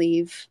him to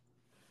leave.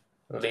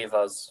 Leave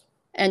us.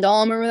 And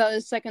Almer, without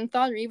a second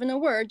thought or even a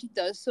word,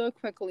 does so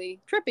quickly,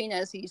 tripping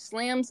as he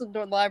slams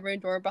the library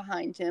door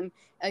behind him.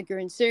 Edgar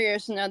and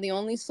Sirius are now the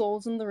only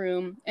souls in the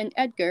room, and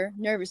Edgar,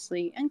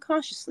 nervously and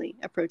cautiously,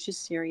 approaches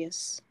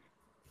Sirius.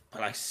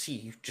 Well, I see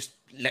you just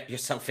let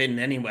yourself in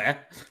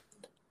anywhere.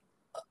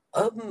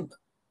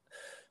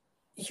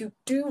 You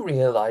do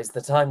realize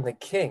that I'm the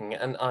king,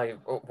 and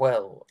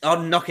well...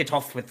 I'll knock it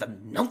off with the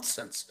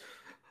nonsense.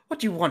 What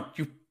do you want,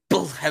 you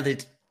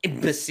bull-headed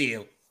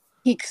imbecile?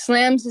 He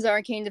slams his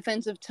arcane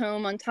defensive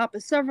tome on top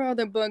of several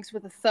other books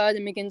with a thud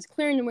and begins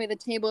clearing away the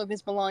table of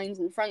his belongings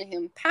in front of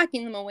him,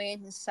 packing them away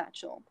in his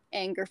satchel.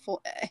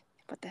 What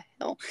the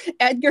hell?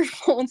 Edgar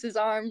folds his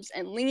arms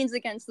and leans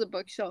against the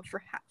bookshelf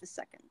for half a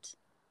second.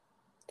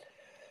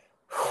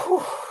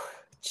 Whew.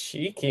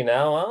 Cheeky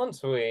now,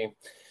 aren't we?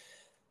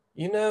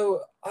 You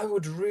know, I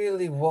would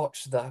really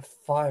watch that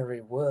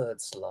fiery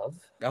words, love.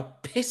 Now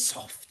piss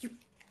off, you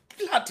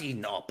bloody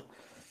knob.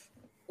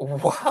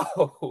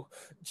 Wow,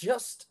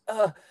 just,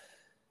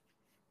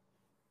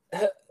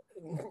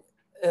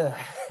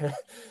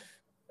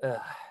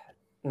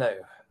 no,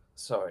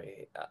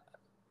 sorry.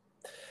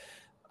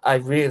 I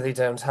really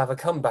don't have a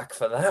comeback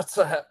for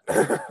that.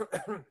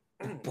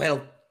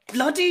 Well,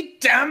 bloody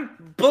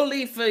damn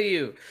bully for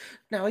you.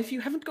 Now, if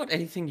you haven't got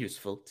anything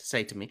useful to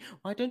say to me,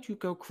 why don't you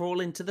go crawl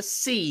into the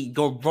sea,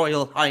 your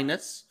royal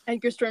highness?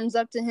 Edgar storms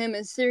up to him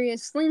as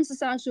Sirius slings the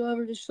satchel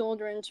over his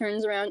shoulder and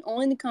turns around,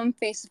 only to come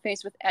face to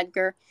face with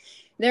Edgar.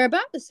 They're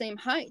about the same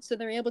height, so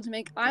they're able to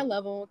make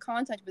eye-level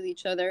contact with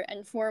each other,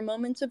 and for a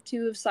moment or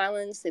two of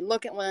silence, they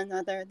look at one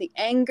another. The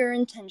anger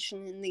and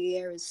tension in the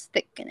air is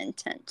thick and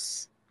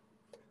intense.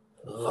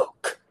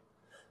 Look,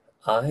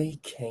 I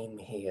came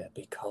here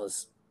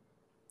because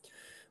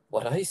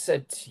what I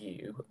said to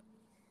you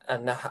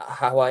and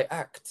how I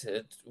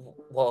acted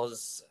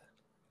was...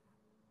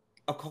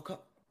 A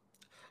cock-up.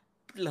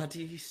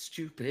 Bloody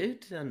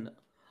stupid and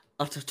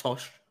utter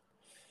tosh.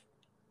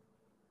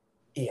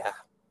 Yeah,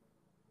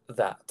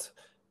 that.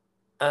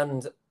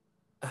 And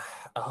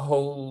a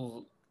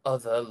whole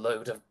other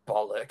load of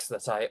bollocks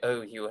that I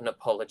owe you an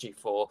apology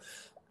for.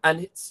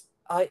 And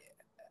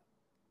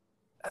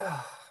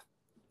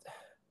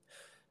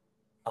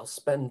I'll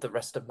spend the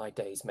rest of my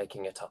days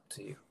making it up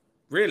to you.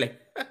 Really?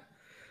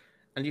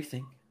 And you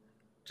think,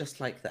 just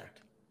like that,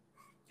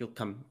 you'll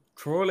come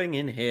crawling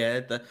in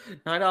here the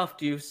night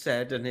after you've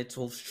said, and it's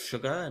all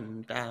sugar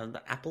and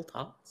the apple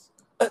tarts?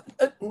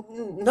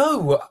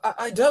 No,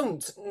 I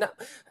don't. No,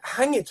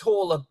 hang it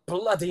all a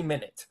bloody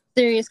minute.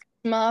 Sirius cuts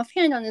him off,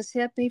 hand on his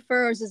hip. He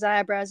furrows his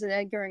eyebrows at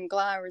Edgar and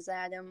glowers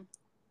at him.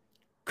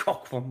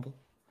 Cockwomble.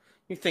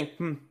 You think,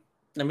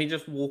 let me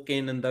just walk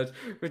in and those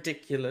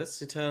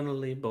ridiculous,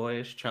 eternally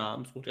boyish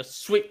charms will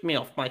just sweep me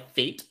off my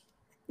feet?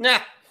 Nah,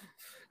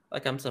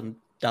 like I'm some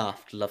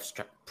daft,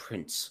 love-struck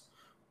prince.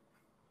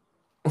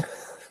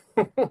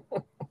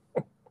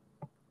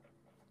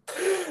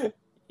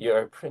 You're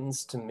a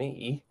prince to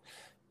me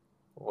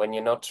when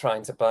you're not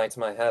trying to bite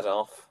my head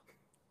off.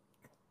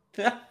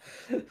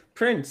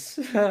 Prince,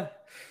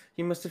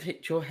 you must have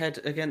hit your head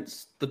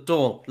against the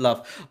door,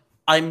 love.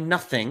 I'm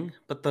nothing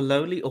but the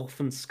lowly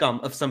orphan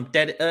scum of some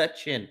dead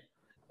urchin.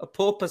 A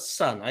pauper's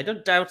son, I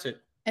don't doubt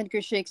it.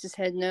 Edgar shakes his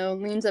head no,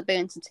 leans up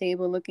against the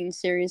table, looking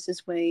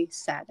Sirius's way,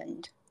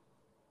 saddened.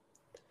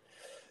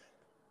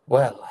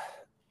 Well,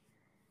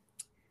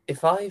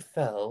 if I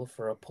fell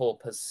for a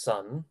pauper's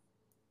son,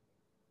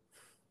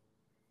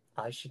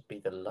 I should be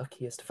the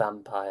luckiest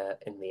vampire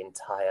in the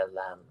entire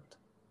land.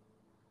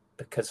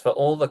 Because for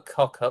all the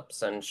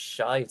cock-ups and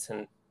shite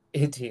and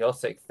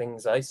idiotic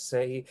things I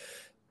say,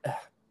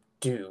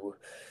 do,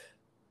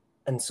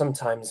 and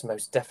sometimes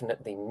most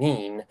definitely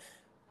mean,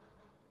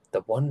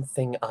 the one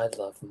thing I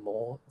love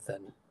more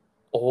than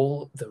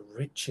all the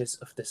riches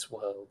of this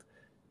world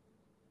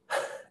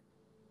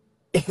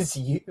is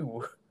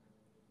you.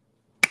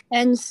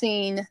 End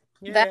scene.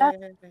 Yay.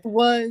 That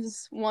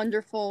was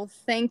wonderful.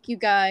 Thank you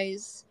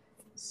guys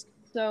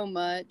so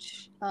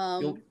much.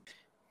 And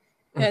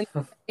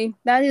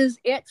that is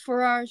it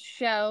for our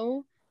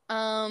show.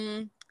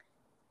 Thank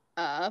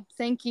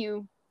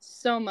you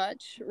so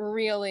much,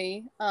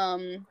 really,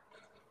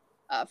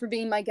 for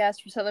being my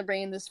guest, for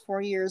celebrating this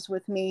 4 years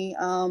with me.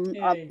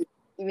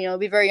 I'll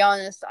be very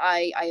honest.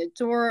 I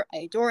adore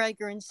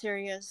Edgar and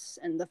Sirius,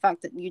 and the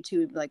fact that you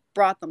two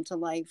brought them to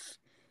life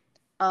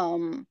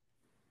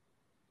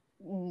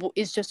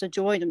is just a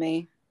joy to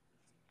me.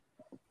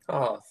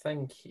 Oh,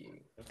 thank you.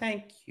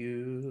 Thank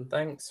you.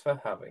 Thanks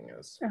for having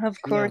us.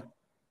 Of course. Yeah.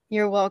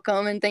 You're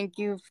welcome, and thank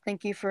you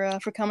for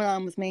coming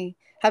on with me.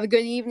 Have a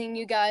good evening,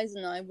 you guys,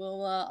 and I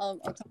will I'll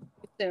talk to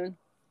you soon.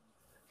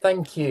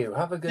 Thank you.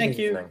 Have a good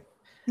evening.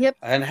 Yep.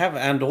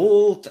 And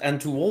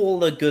to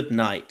all a good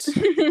night.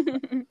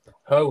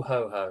 Ho,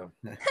 ho, ho.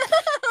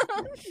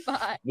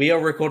 Bye. We are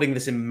recording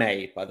this in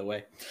May, by the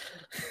way.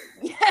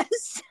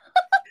 Yes.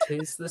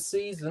 'Tis the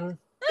season.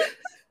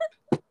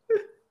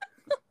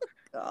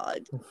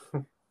 God.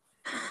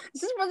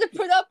 This is what to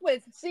put up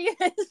with. See,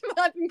 this is what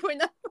I've been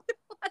putting up with the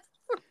last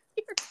 4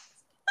 years.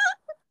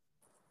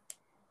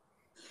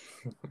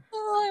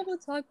 Oh, I will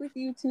talk with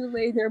you two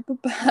later.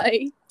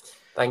 Bye-bye.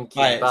 Thank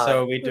you. Bye. Bye.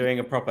 So are we doing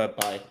a proper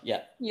bye?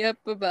 Yeah. Yep,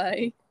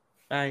 bye-bye.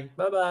 Bye.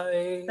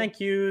 Bye-bye. Thank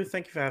you.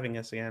 Thank you for having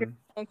us again.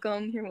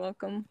 Welcome. You're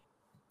welcome.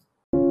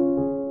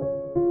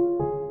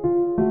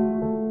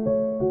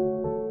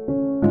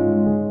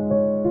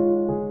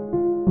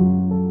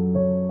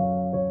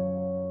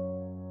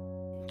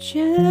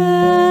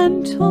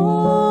 Gentle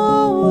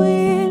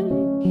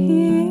wind,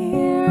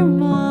 hear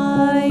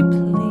my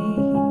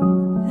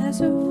plea.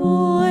 There's a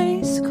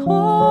voice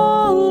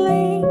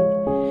calling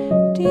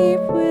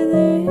deep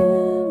within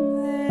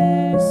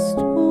this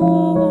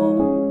storm.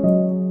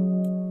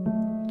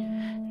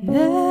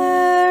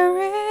 There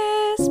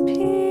is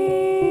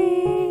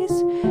peace,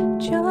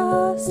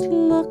 just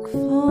look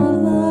for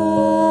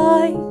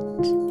light.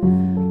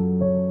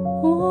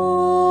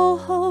 All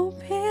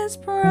hope is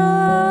bright.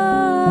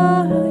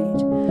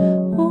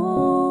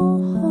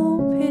 All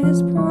hope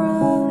is bright.